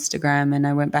on Instagram, and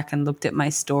I went back and looked at my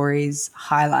stories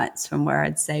highlights from where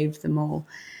I'd saved them all.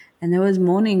 And there was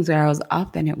mornings where I was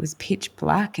up and it was pitch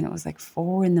black, and it was like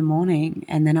 4 a.m.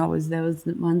 And then there was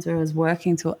the ones where I was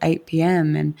working till 8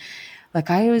 p.m. And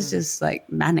I was just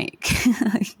manic.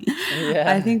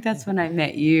 I think that's when I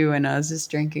met you, and I was just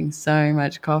drinking so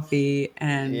much coffee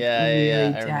and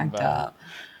really jacked up.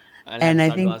 And I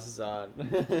think sunglasses on.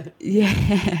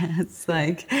 It's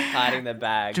hiding the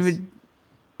bags.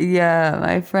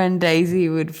 My friend Daisy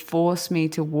would force me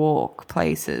to walk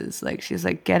places. She's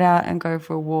like, get out and go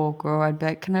for a walk. Or I'd be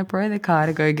like, can I borrow the car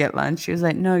to go get lunch? She was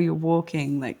like, no, you're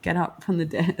walking. Get up from the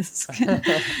desk.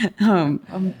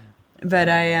 But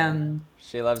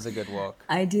she loves a good walk.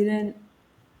 I didn't.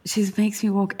 She makes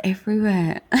me walk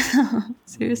everywhere.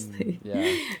 Seriously.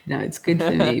 No, it's good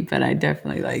for me, but I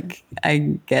definitely I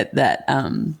get that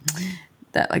I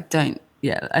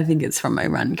think it's from my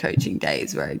run coaching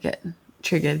days where I get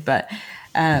triggered. But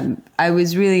I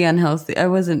was really unhealthy. I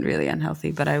wasn't really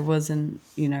unhealthy, but I wasn't,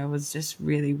 I was just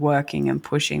really working and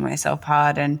pushing myself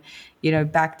hard. And,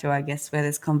 back to, I guess, where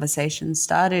this conversation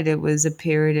started, it was a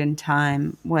period in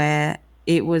time where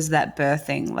it was that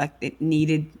birthing,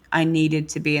 I needed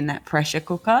to be in that pressure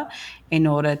cooker in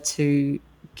order to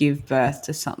give birth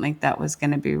to something that was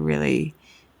going to be really,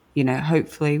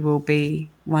 hopefully will be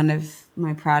one of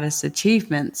my proudest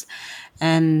achievements.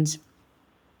 And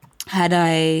had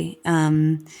I,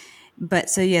 but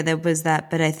so yeah, there was that.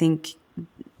 But I think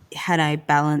had I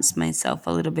balanced myself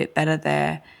a little bit better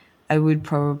there, I would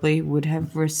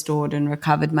have restored and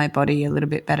recovered my body a little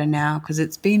bit better now, because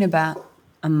it's been about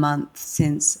a month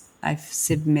since I've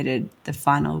submitted the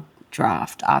final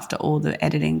draft after all the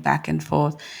editing back and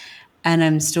forth, and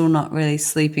I'm still not really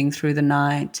sleeping through the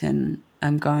night, and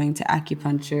I'm going to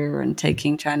acupuncture and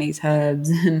taking Chinese herbs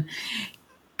and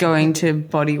going to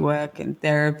body work and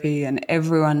therapy, and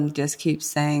everyone just keeps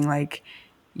saying like,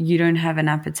 you don't have an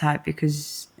appetite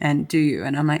and do you?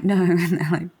 And I'm like, no. And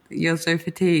they're like, you're so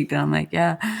fatigued. And I'm like,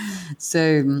 yeah.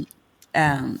 So,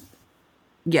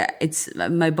 it's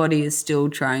my body is still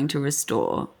trying to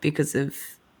restore because of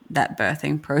that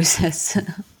birthing process.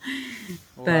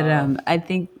 But Wow. I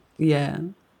think,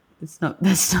 that's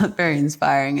not very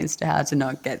inspiring as to how to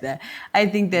not get there. I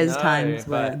think there's No, times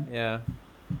but where, yeah.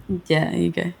 yeah,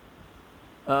 you go.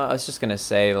 I was just gonna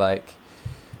say, like,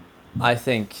 I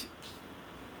think,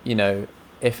 you know,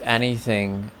 if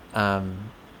anything,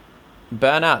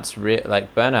 burnout's real.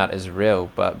 Like, burnout is real,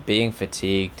 but being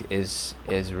fatigued is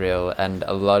real, and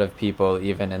a lot of people,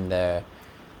 even in their,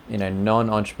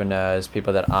 non-entrepreneurs,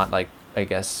 people that aren't, like, I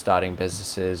guess, starting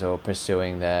businesses or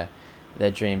pursuing their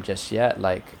dream just yet,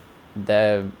 like,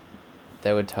 they're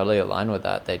they would totally align with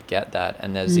that. They'd get that.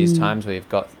 And there's these times where you've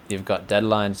got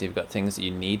deadlines, you've got things that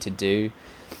you need to do,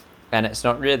 and it's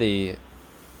not really,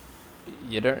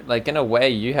 you don't, like, in a way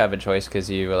you have a choice, because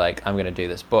you were like, I'm going to do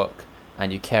this book,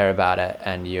 and you care about it,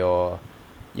 and you're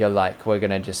like, we're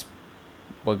going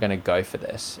to go for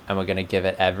this, and we're going to give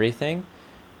it everything.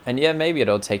 And yeah, maybe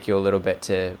it'll take you a little bit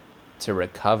to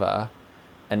recover,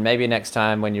 and maybe next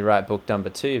time when you write book number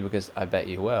 2, because I bet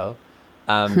you will,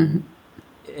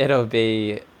 it'll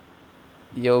be,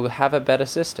 you'll have a better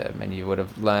system, and you would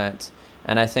have learnt.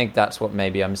 And I think that's what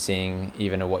maybe I'm seeing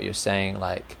even in what you're saying,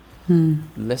 like,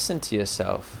 listen to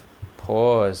yourself,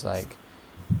 pause, like,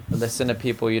 listen to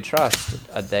people you trust.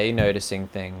 Are they noticing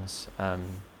things?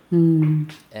 And I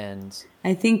think and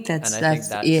I think that's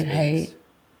that it. Hey, speaks.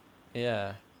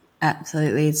 Yeah.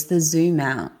 absolutely. It's the zoom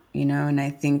out, and I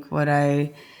think what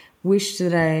I wish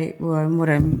that what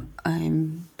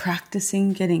I'm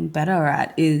practicing getting better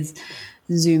at is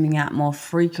zooming out more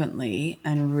frequently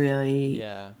and really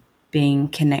Yeah. being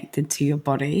connected to your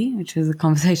body, which was a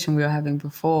conversation we were having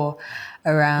before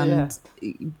Yeah. around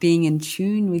being in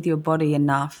tune with your body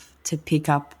enough to pick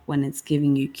up when it's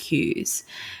giving you cues.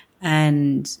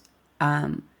 And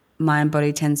my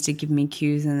body tends to give me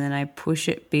cues, and then I push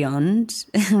it beyond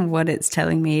what it's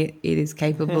telling me it is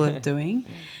capable of doing.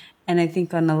 And I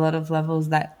think on a lot of levels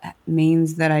that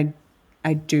means that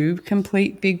I do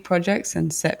complete big projects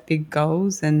and set big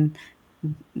goals, and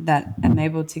that I'm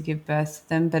able to give birth to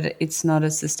them, but it's not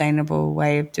a sustainable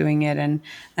way of doing it. And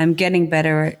I'm getting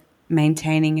better at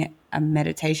maintaining a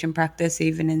meditation practice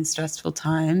even in stressful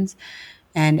times,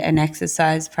 and an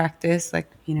exercise practice, like,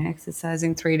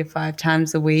 exercising 3 to 5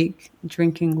 times a week,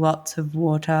 drinking lots of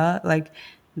water, like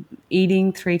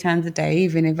eating 3 times a day,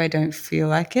 even if I don't feel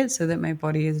like it, so that my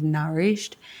body is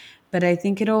nourished. But I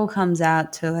think it all comes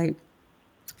out to, like,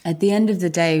 at the end of the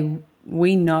day,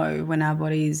 we know when our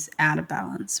body's out of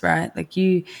balance, right? Like,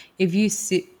 if you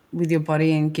sit with your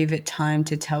body and give it time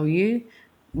to tell you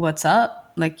what's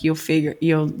up, like, you'll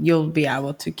be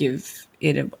able to give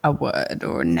it a word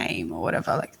or a name or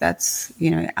whatever. Like, that's,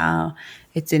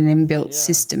 it's an inbuilt Yeah.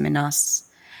 system in us.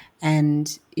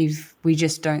 And if we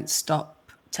just don't stop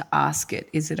to ask it,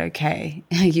 is it okay?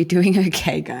 Are you doing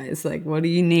okay, guys? Like, what do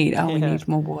you need? Oh, we Yeah. need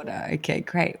more water. Okay,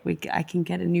 great. I can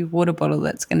get a new water bottle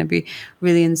that's going to be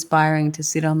really inspiring to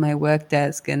sit on my work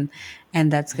desk, and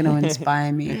that's going to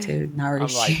inspire me to I'm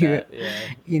nourish like you. that.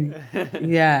 Yeah.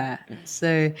 Yeah.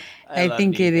 So I I love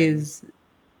think new it things. is.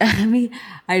 I mean,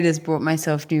 I just brought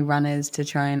myself new runners to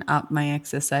try and up my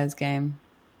exercise game.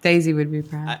 Daisy would be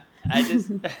proud. I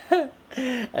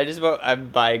I just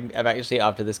I'm actually,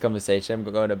 after this conversation,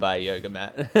 I'm going to buy a yoga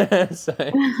mat. So,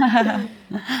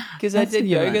 because I That's a did good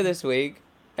yoga one. this week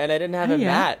and I didn't have Oh a yeah.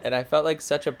 mat, and I felt like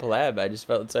such a pleb. I just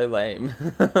felt so lame.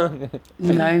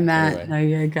 No mat, Anyway, no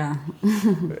yoga.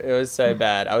 it was so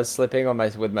bad. I was slipping on my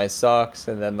with my socks,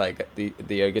 and then, like, the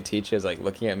yoga teacher is, like,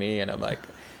 looking at me, and I'm like,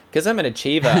 because I'm an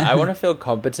achiever, I want to feel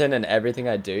competent in everything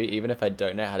I do, even if I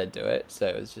don't know how to do it. So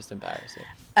it was just embarrassing.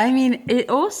 I mean, it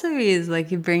also is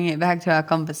like, you bring it back to our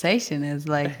conversation, is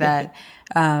like that.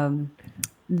 Um,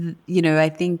 I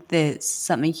think that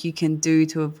something you can do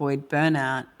to avoid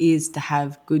burnout is to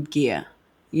have good gear.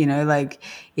 Like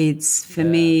it's for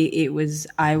me, it was,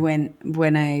 I went,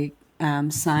 when I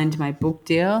signed my book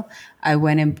deal, I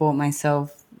went and bought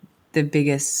myself the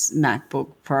biggest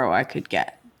MacBook Pro I could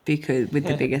get, because with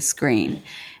the biggest screen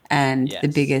and the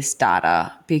Yes. biggest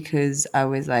data, because I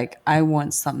was like, I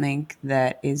want something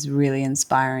that is really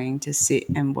inspiring to sit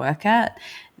and work at,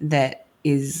 that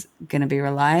is going to be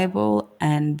reliable,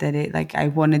 and that it, like, I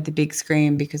wanted the big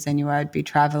screen because I knew I'd be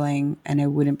traveling and I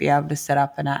wouldn't be able to set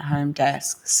up an at-home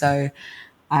desk. So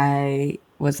I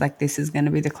was like, this is going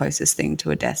to be the closest thing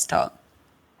to a desktop.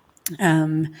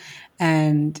 And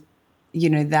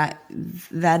that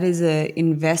is a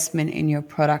investment in your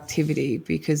productivity,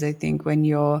 because I think when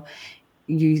you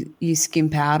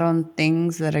skimp out on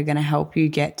things that are going to help you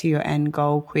get to your end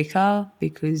goal quicker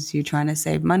because you're trying to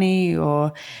save money,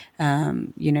 or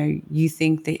you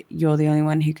think that you're the only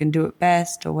one who can do it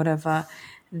best or whatever,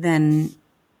 then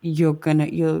you're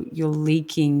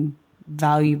leaking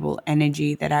valuable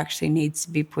energy that actually needs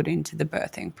to be put into the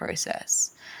birthing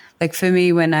process. Like for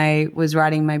me, when I was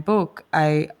writing my book,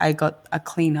 I got a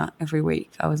cleaner every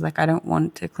week. I was like, I don't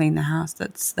want to clean the house.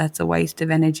 That's a waste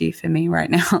of energy for me right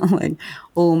now. Like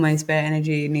all my spare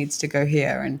energy needs to go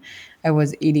here. And I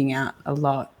was eating out a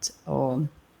lot, or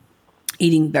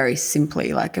eating very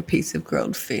simply, like a piece of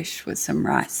grilled fish with some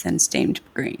rice and steamed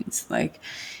greens. Like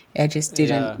I just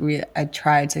didn't I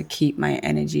tried to keep my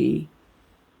energy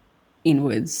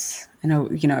inwards, and I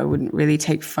wouldn't really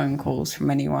take phone calls from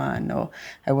anyone, or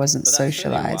I wasn't But that's really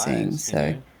socializing. wise,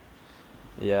 So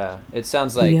Yeah, it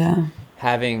sounds like yeah.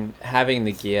 having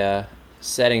the gear,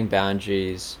 setting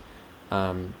boundaries,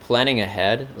 planning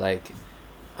ahead. Like,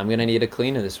 I'm gonna need a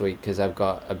cleaner this week because I've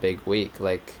got a big week.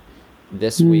 Like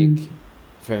this week,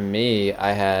 for me,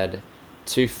 I had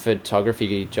two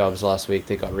photography jobs last week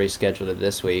that got rescheduled to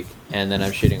this week, and then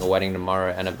I'm shooting a wedding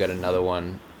tomorrow, and I've got another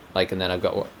one. Like, and then I've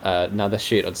got another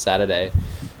shoot on Saturday.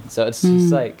 So it's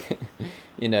just like,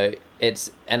 and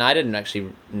I didn't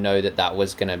actually know that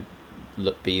was gonna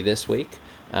be this week.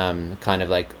 Kind of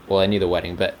like, well, I knew the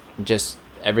wedding, but just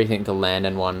everything to land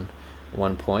in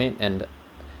one point. And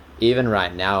even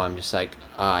right now, I'm just like,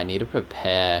 I need to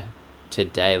prepare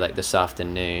today, like this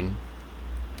afternoon,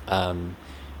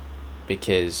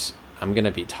 because I'm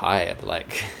gonna be tired.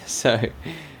 Like, so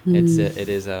it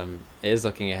is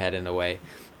looking ahead in a way.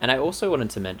 And I also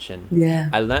wanted to mention, Yeah.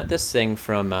 I learnt this thing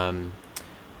from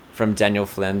Daniel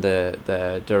Flynn,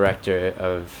 the director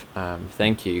of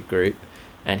Thank You Group,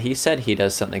 and he said he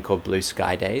does something called Blue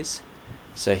Sky Days.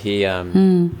 So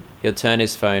he'll turn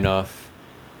his phone off,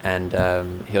 and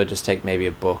he'll just take maybe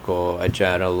a book or a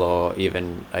journal, or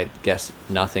even, I guess,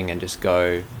 nothing, and just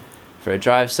go for a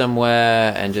drive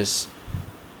somewhere and just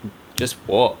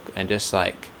walk and just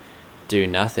like do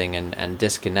nothing and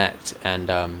disconnect. And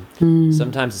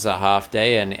sometimes it's a half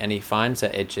day, and he finds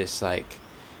that it just like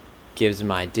gives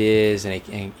him ideas, and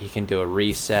he can do a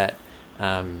reset.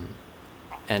 And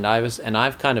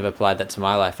I've kind of applied that to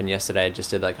my life. And yesterday I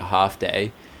just did like a half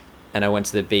day, and I went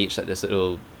to the beach, like this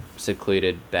little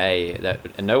secluded bay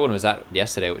and no one was at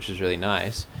yesterday, which was really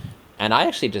nice. And I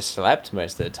actually just slept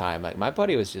most of the time. Like my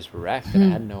body was just wrecked, and I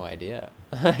had no idea.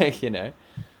 Like,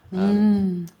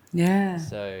 Yeah.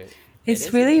 So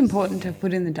It's really important to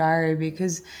put in the diary,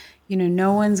 because,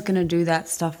 no one's going to do that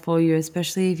stuff for you,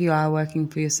 especially if you are working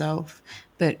for yourself.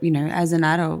 But, as an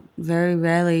adult, very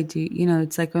rarely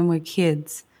it's like when we're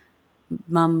kids,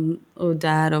 mum or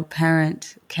dad or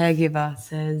parent, caregiver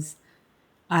says,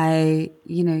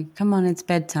 come on, it's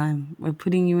bedtime. We're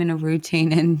putting you in a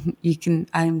routine, and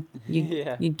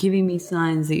you're giving me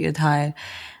signs that you're tired.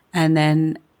 And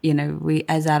then, we,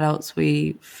 as adults,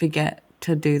 we forget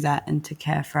to do that and to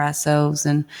care for ourselves.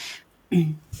 And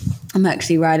I'm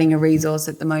actually writing a resource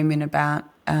at the moment about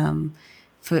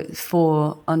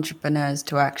for entrepreneurs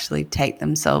to actually take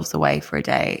themselves away for a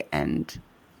day and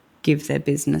give their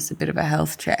business a bit of a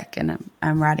health check. And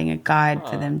I'm writing a guide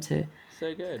for them to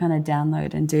kind of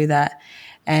download and do that.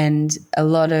 And a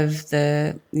lot of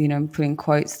the, putting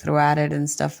quotes throughout it and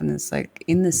stuff. And it's like,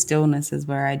 in the stillness is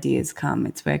where ideas come.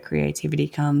 It's where creativity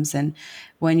comes. And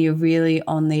when you're really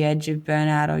on the edge of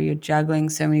burnout, or you're juggling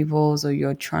so many balls, or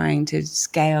you're trying to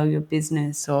scale your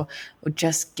business, or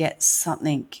just get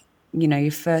something,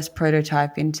 your first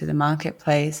prototype into the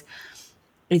marketplace,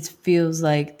 it feels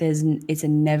like it's a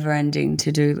never ending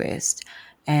to-do list.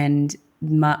 And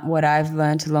what I've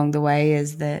learned along the way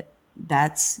is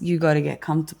you got to get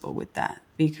comfortable with that,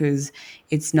 because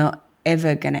it's not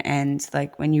ever going to end.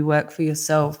 Like when you work for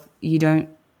yourself, you don't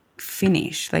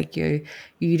finish. Like you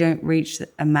don't reach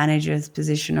a manager's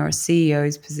position or a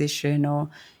CEO's position or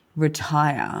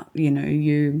retire.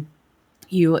 You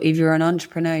if you're an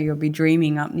entrepreneur, you'll be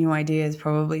dreaming up new ideas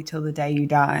probably till the day you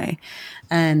die.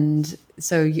 And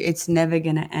so it's never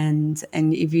going to end.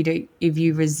 And if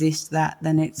you resist that,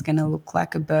 then it's going to look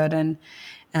like a burden.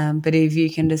 But if you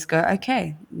can just go,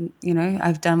 okay,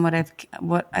 I've done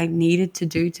what I needed to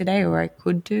do today, or I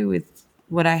could do with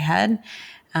what I had,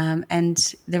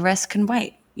 and the rest can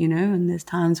wait, and there's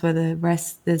times where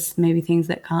there's maybe things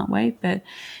that can't wait, but,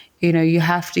 you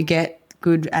have to get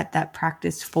good at that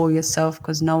practice for yourself,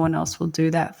 because no one else will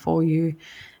do that for you.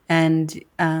 And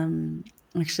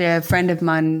actually, a friend of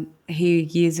mine,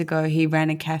 years ago, he ran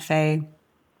a cafe,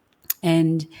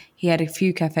 and he had a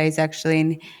few cafes actually,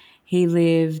 and he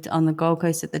lived on the Gold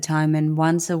Coast at the time, and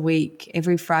once a week,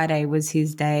 every Friday was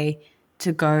his day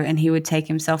to go, and he would take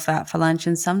himself out for lunch.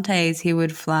 And some days he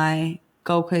would fly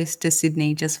Gold Coast to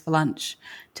Sydney just for lunch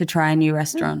to try a new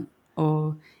restaurant,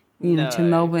 or to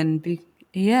Melbourne.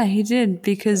 Yeah, he did,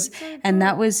 because and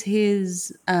that was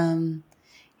his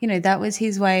that was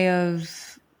his way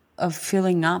of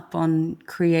filling up on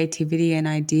creativity and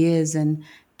ideas, and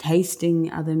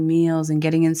tasting other meals and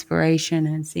getting inspiration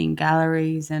and seeing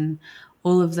galleries and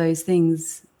all of those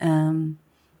things.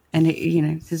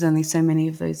 There's only so many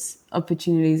of those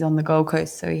opportunities on the Gold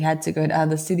Coast, so he had to go to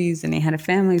other cities, and he had a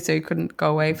family, so he couldn't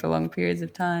go away for long periods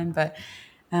of time. But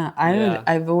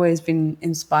I've always been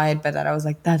inspired by that. I was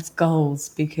like, that's goals,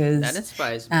 because that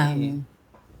inspires me.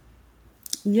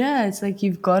 Yeah, it's like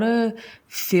you've got to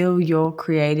fill your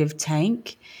creative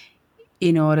tank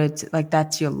in order to, like,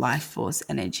 that's your life force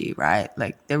energy, right?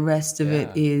 Like the rest of it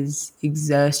is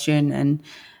exertion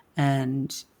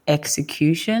and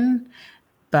execution.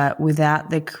 But without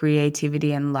the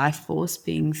creativity and life force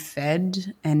being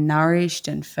fed and nourished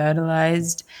and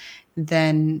fertilized,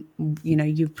 then,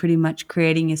 you're pretty much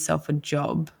creating yourself a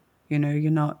job. You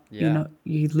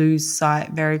lose sight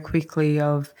very quickly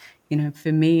of,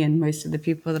 for me and most of the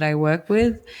people that I work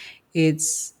with,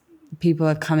 it's people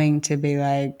are coming to be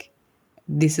like,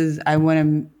 I want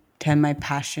to turn my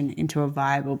passion into a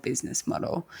viable business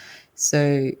model.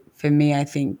 So for me, I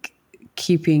think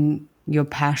keeping your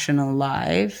passion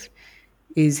alive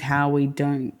is how we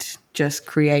don't just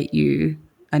create you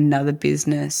another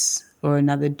business or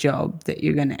another job that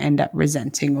you're going to end up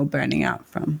resenting or burning out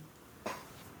from.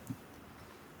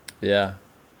 Yeah,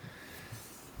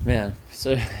 man,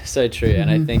 so true. And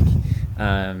I think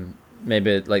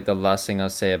maybe like the last thing I'll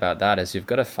say about that is you've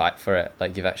got to fight for it.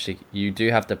 Like you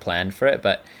do have to plan for it.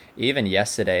 But even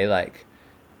yesterday, like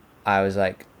I was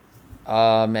like,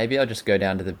 maybe I'll just go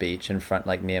down to the beach in front,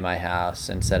 like near my house,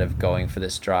 instead of going for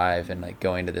this drive and like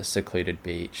going to this secluded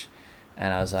beach.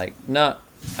 And I was like, no,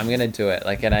 I'm gonna do it.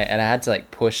 Like, and I had to like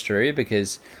push through,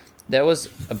 because there was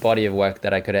a body of work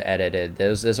that I could have edited.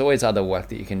 There's always other work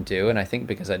that you can do, and I think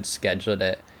because I'd scheduled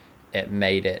it, it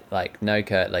made it like, no,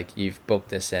 Kurt, like you've booked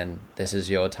this in. This is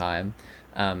your time.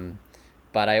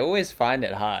 But I always find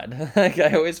it hard. Like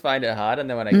I always find it hard, and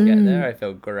then when I get there, I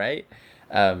feel great.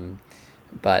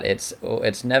 But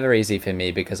it's never easy for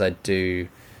me, because I do,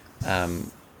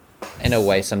 in a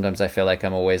way, sometimes I feel like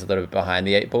I'm always a little bit behind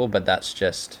the 8 ball, but that's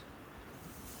just,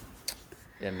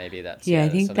 maybe that's, I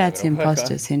think that's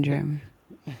imposter syndrome.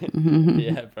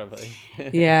 Yeah, probably.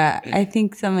 Yeah, I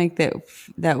think something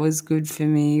that was good for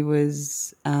me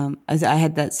was, as I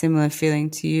had that similar feeling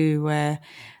to you, where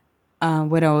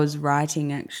when I was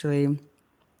writing, actually,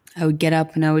 I would get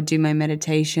up and I would do my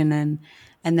meditation,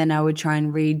 and then I would try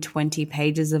and read 20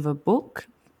 pages of a book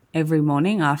every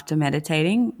morning after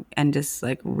meditating, and just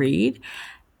like read.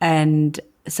 And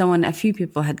a few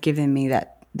people had given me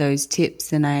those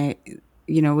tips, and I,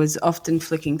 was often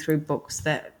flicking through books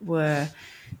that were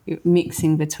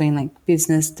mixing between like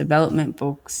business development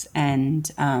books and,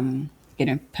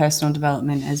 personal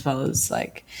development, as well as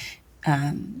like,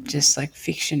 just like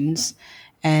fictions.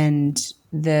 And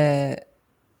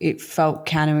it felt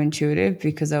counterintuitive,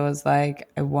 because I was like,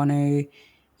 I want to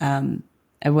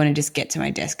just get to my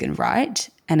desk and write,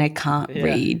 and I can't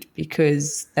read,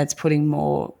 because that's putting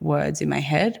more words in my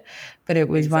head. But it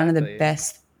was one of the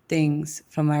best things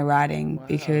for my writing,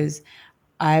 because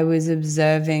I was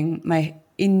observing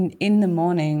in the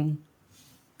morning.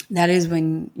 That is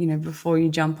when, before you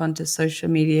jump onto social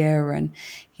media and,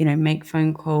 make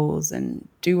phone calls and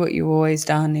do what you've always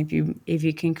done. If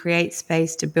you can create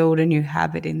space to build a new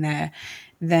habit in there,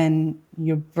 then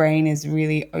your brain is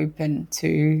really open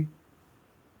to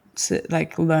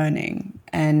like learning,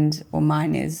 or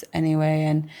mine is anyway.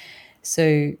 And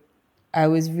so I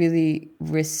was really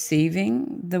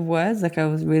receiving the words, like I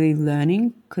was really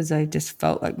learning, because I just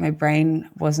felt like my brain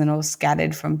wasn't all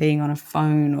scattered from being on a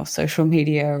phone or social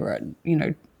media or,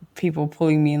 people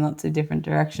pulling me in lots of different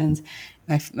directions.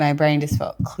 My brain just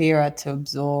felt clearer to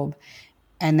absorb.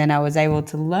 And then I was able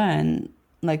to learn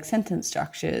like sentence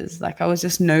structures. Like I was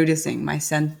just noticing my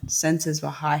senses were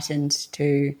heightened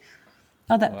to,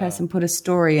 oh, that person put a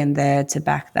story in there to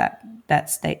back that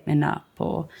statement up,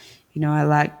 or, you know, I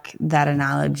like that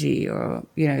analogy, or,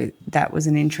 you know, that was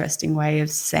an interesting way of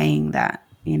saying that,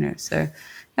 you know. So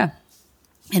yeah,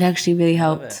 it actually really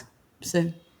helped.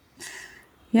 So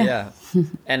yeah.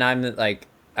 And I'm like,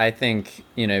 I think,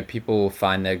 you know, people will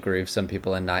find their groove. Some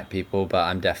people are night people, but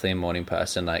I'm definitely a morning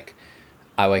person. Like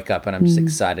I wake up and I'm just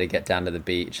excited to get down to the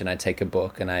beach, and I take a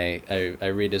book and I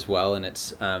read as well, and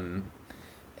it's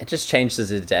it just changes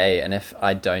the day. And if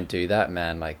I don't do that,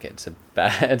 man, like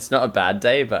it's not a bad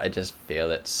day, but I just feel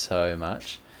it so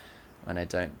much when I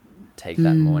don't take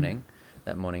that morning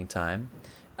time.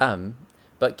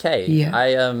 But Kay,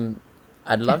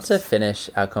 I'd love to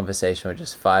finish our conversation with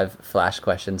just 5 flash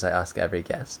questions I ask every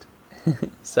guest.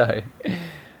 So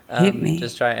hit me.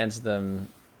 Just try to answer them.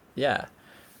 Yeah.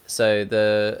 So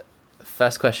the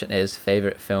first question is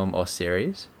favorite film or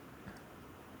series?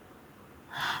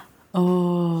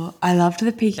 Oh, I loved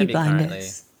the Peaky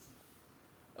Blinders.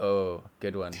 Oh,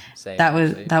 good one. Same. That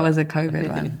was a COVID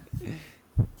one.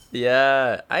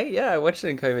 Yeah, I watched it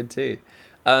in COVID too.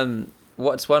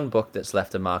 What's one book that's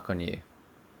left a mark on you?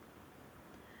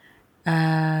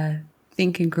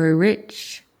 Think and Grow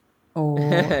Rich, or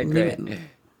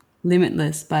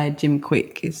Limitless by Jim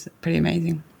Quick is pretty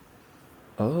amazing.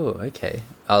 Oh, okay.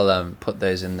 I'll put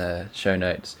those in the show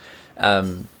notes.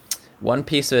 One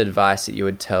piece of advice that you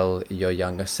would tell your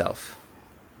younger self?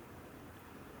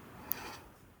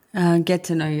 Get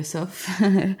to know yourself.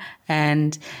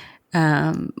 And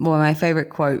my favorite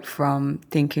quote from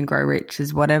Think and Grow Rich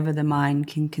is, whatever the mind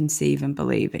can conceive and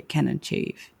believe, it can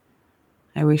achieve.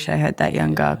 I wish I heard that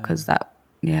younger, because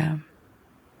Yeah,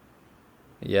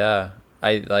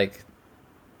 I like,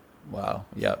 wow,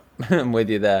 yep, I'm with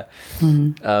you there.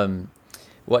 Mm-hmm.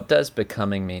 What does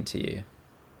becoming mean to you?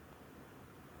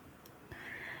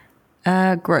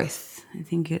 Growth. I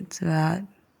think it's about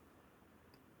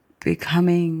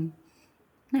becoming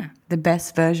the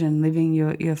best version, living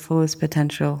your fullest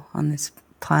potential on this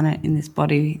planet, in this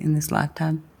body, in this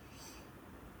lifetime.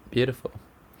 Beautiful.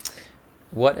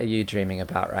 What are you dreaming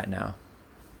about right now?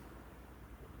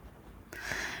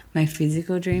 My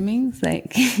physical dreamings,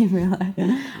 like I've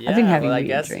been having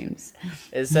weird dreams.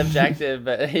 It's subjective,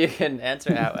 but you can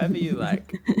answer however you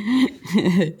like.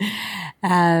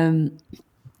 I'm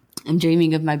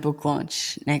dreaming of my book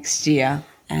launch next year,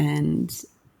 and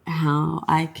how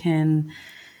I can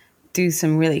do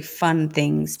some really fun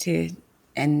things to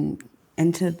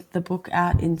enter the book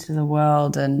out into the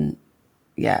world, and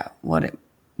what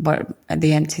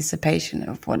the anticipation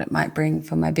of what it might bring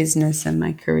for my business and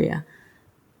my career.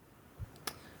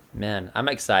 Man, I'm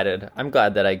excited. I'm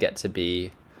glad that I get to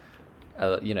be,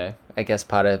 I guess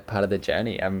part of the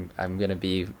journey. I'm going to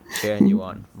be cheering you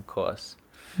on, of course.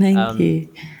 Thank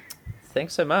you.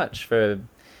 Thanks so much for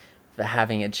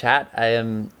having a chat.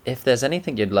 If there's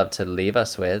anything you'd love to leave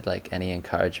us with, like any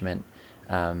encouragement,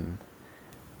 that'd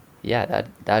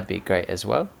be great as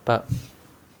well. But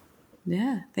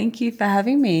yeah, thank you for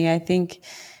having me. I think,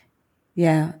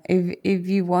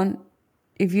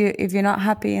 if you're not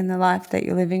happy in the life that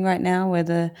you're living right now,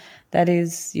 whether that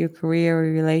is your career or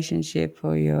your relationship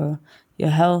or your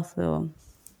health or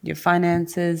your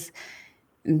finances,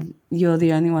 you're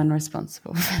the only one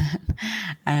responsible for that.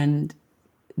 And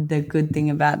the good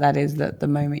thing about that is that the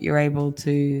moment you're able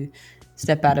to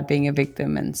step out of being a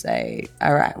victim and say,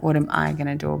 all right, what am I going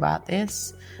to do about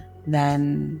this?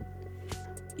 Then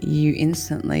you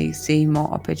instantly see more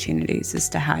opportunities as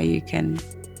to how you can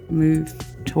move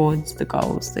towards the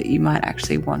goals that you might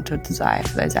actually want or desire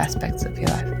for those aspects of your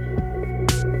life.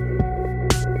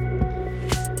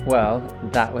 Well,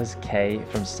 that was Kay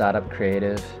from Startup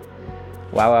Creative.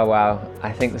 Wow.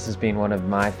 I think this has been one of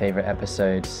my favorite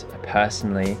episodes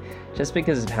personally, just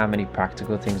because of how many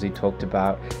practical things we talked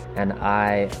about. And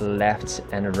I left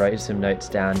and wrote some notes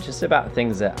down just about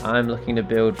things that I'm looking to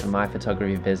build for my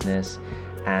photography business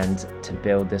and to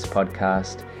build this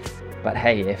podcast. But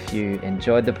hey, if you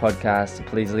enjoyed the podcast,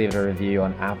 please leave a review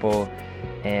on Apple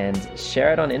and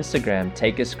share it on Instagram.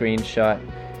 Take a screenshot,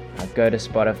 go to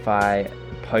Spotify,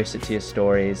 post it to your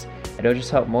stories. It'll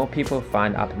just help more people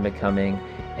find Up and Becoming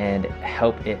and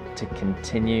help it to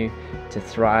continue to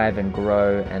thrive and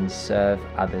grow and serve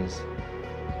others.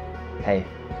 Hey,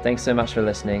 thanks so much for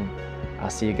listening. I'll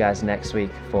see you guys next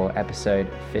week for episode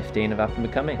 15 of Up and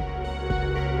Becoming.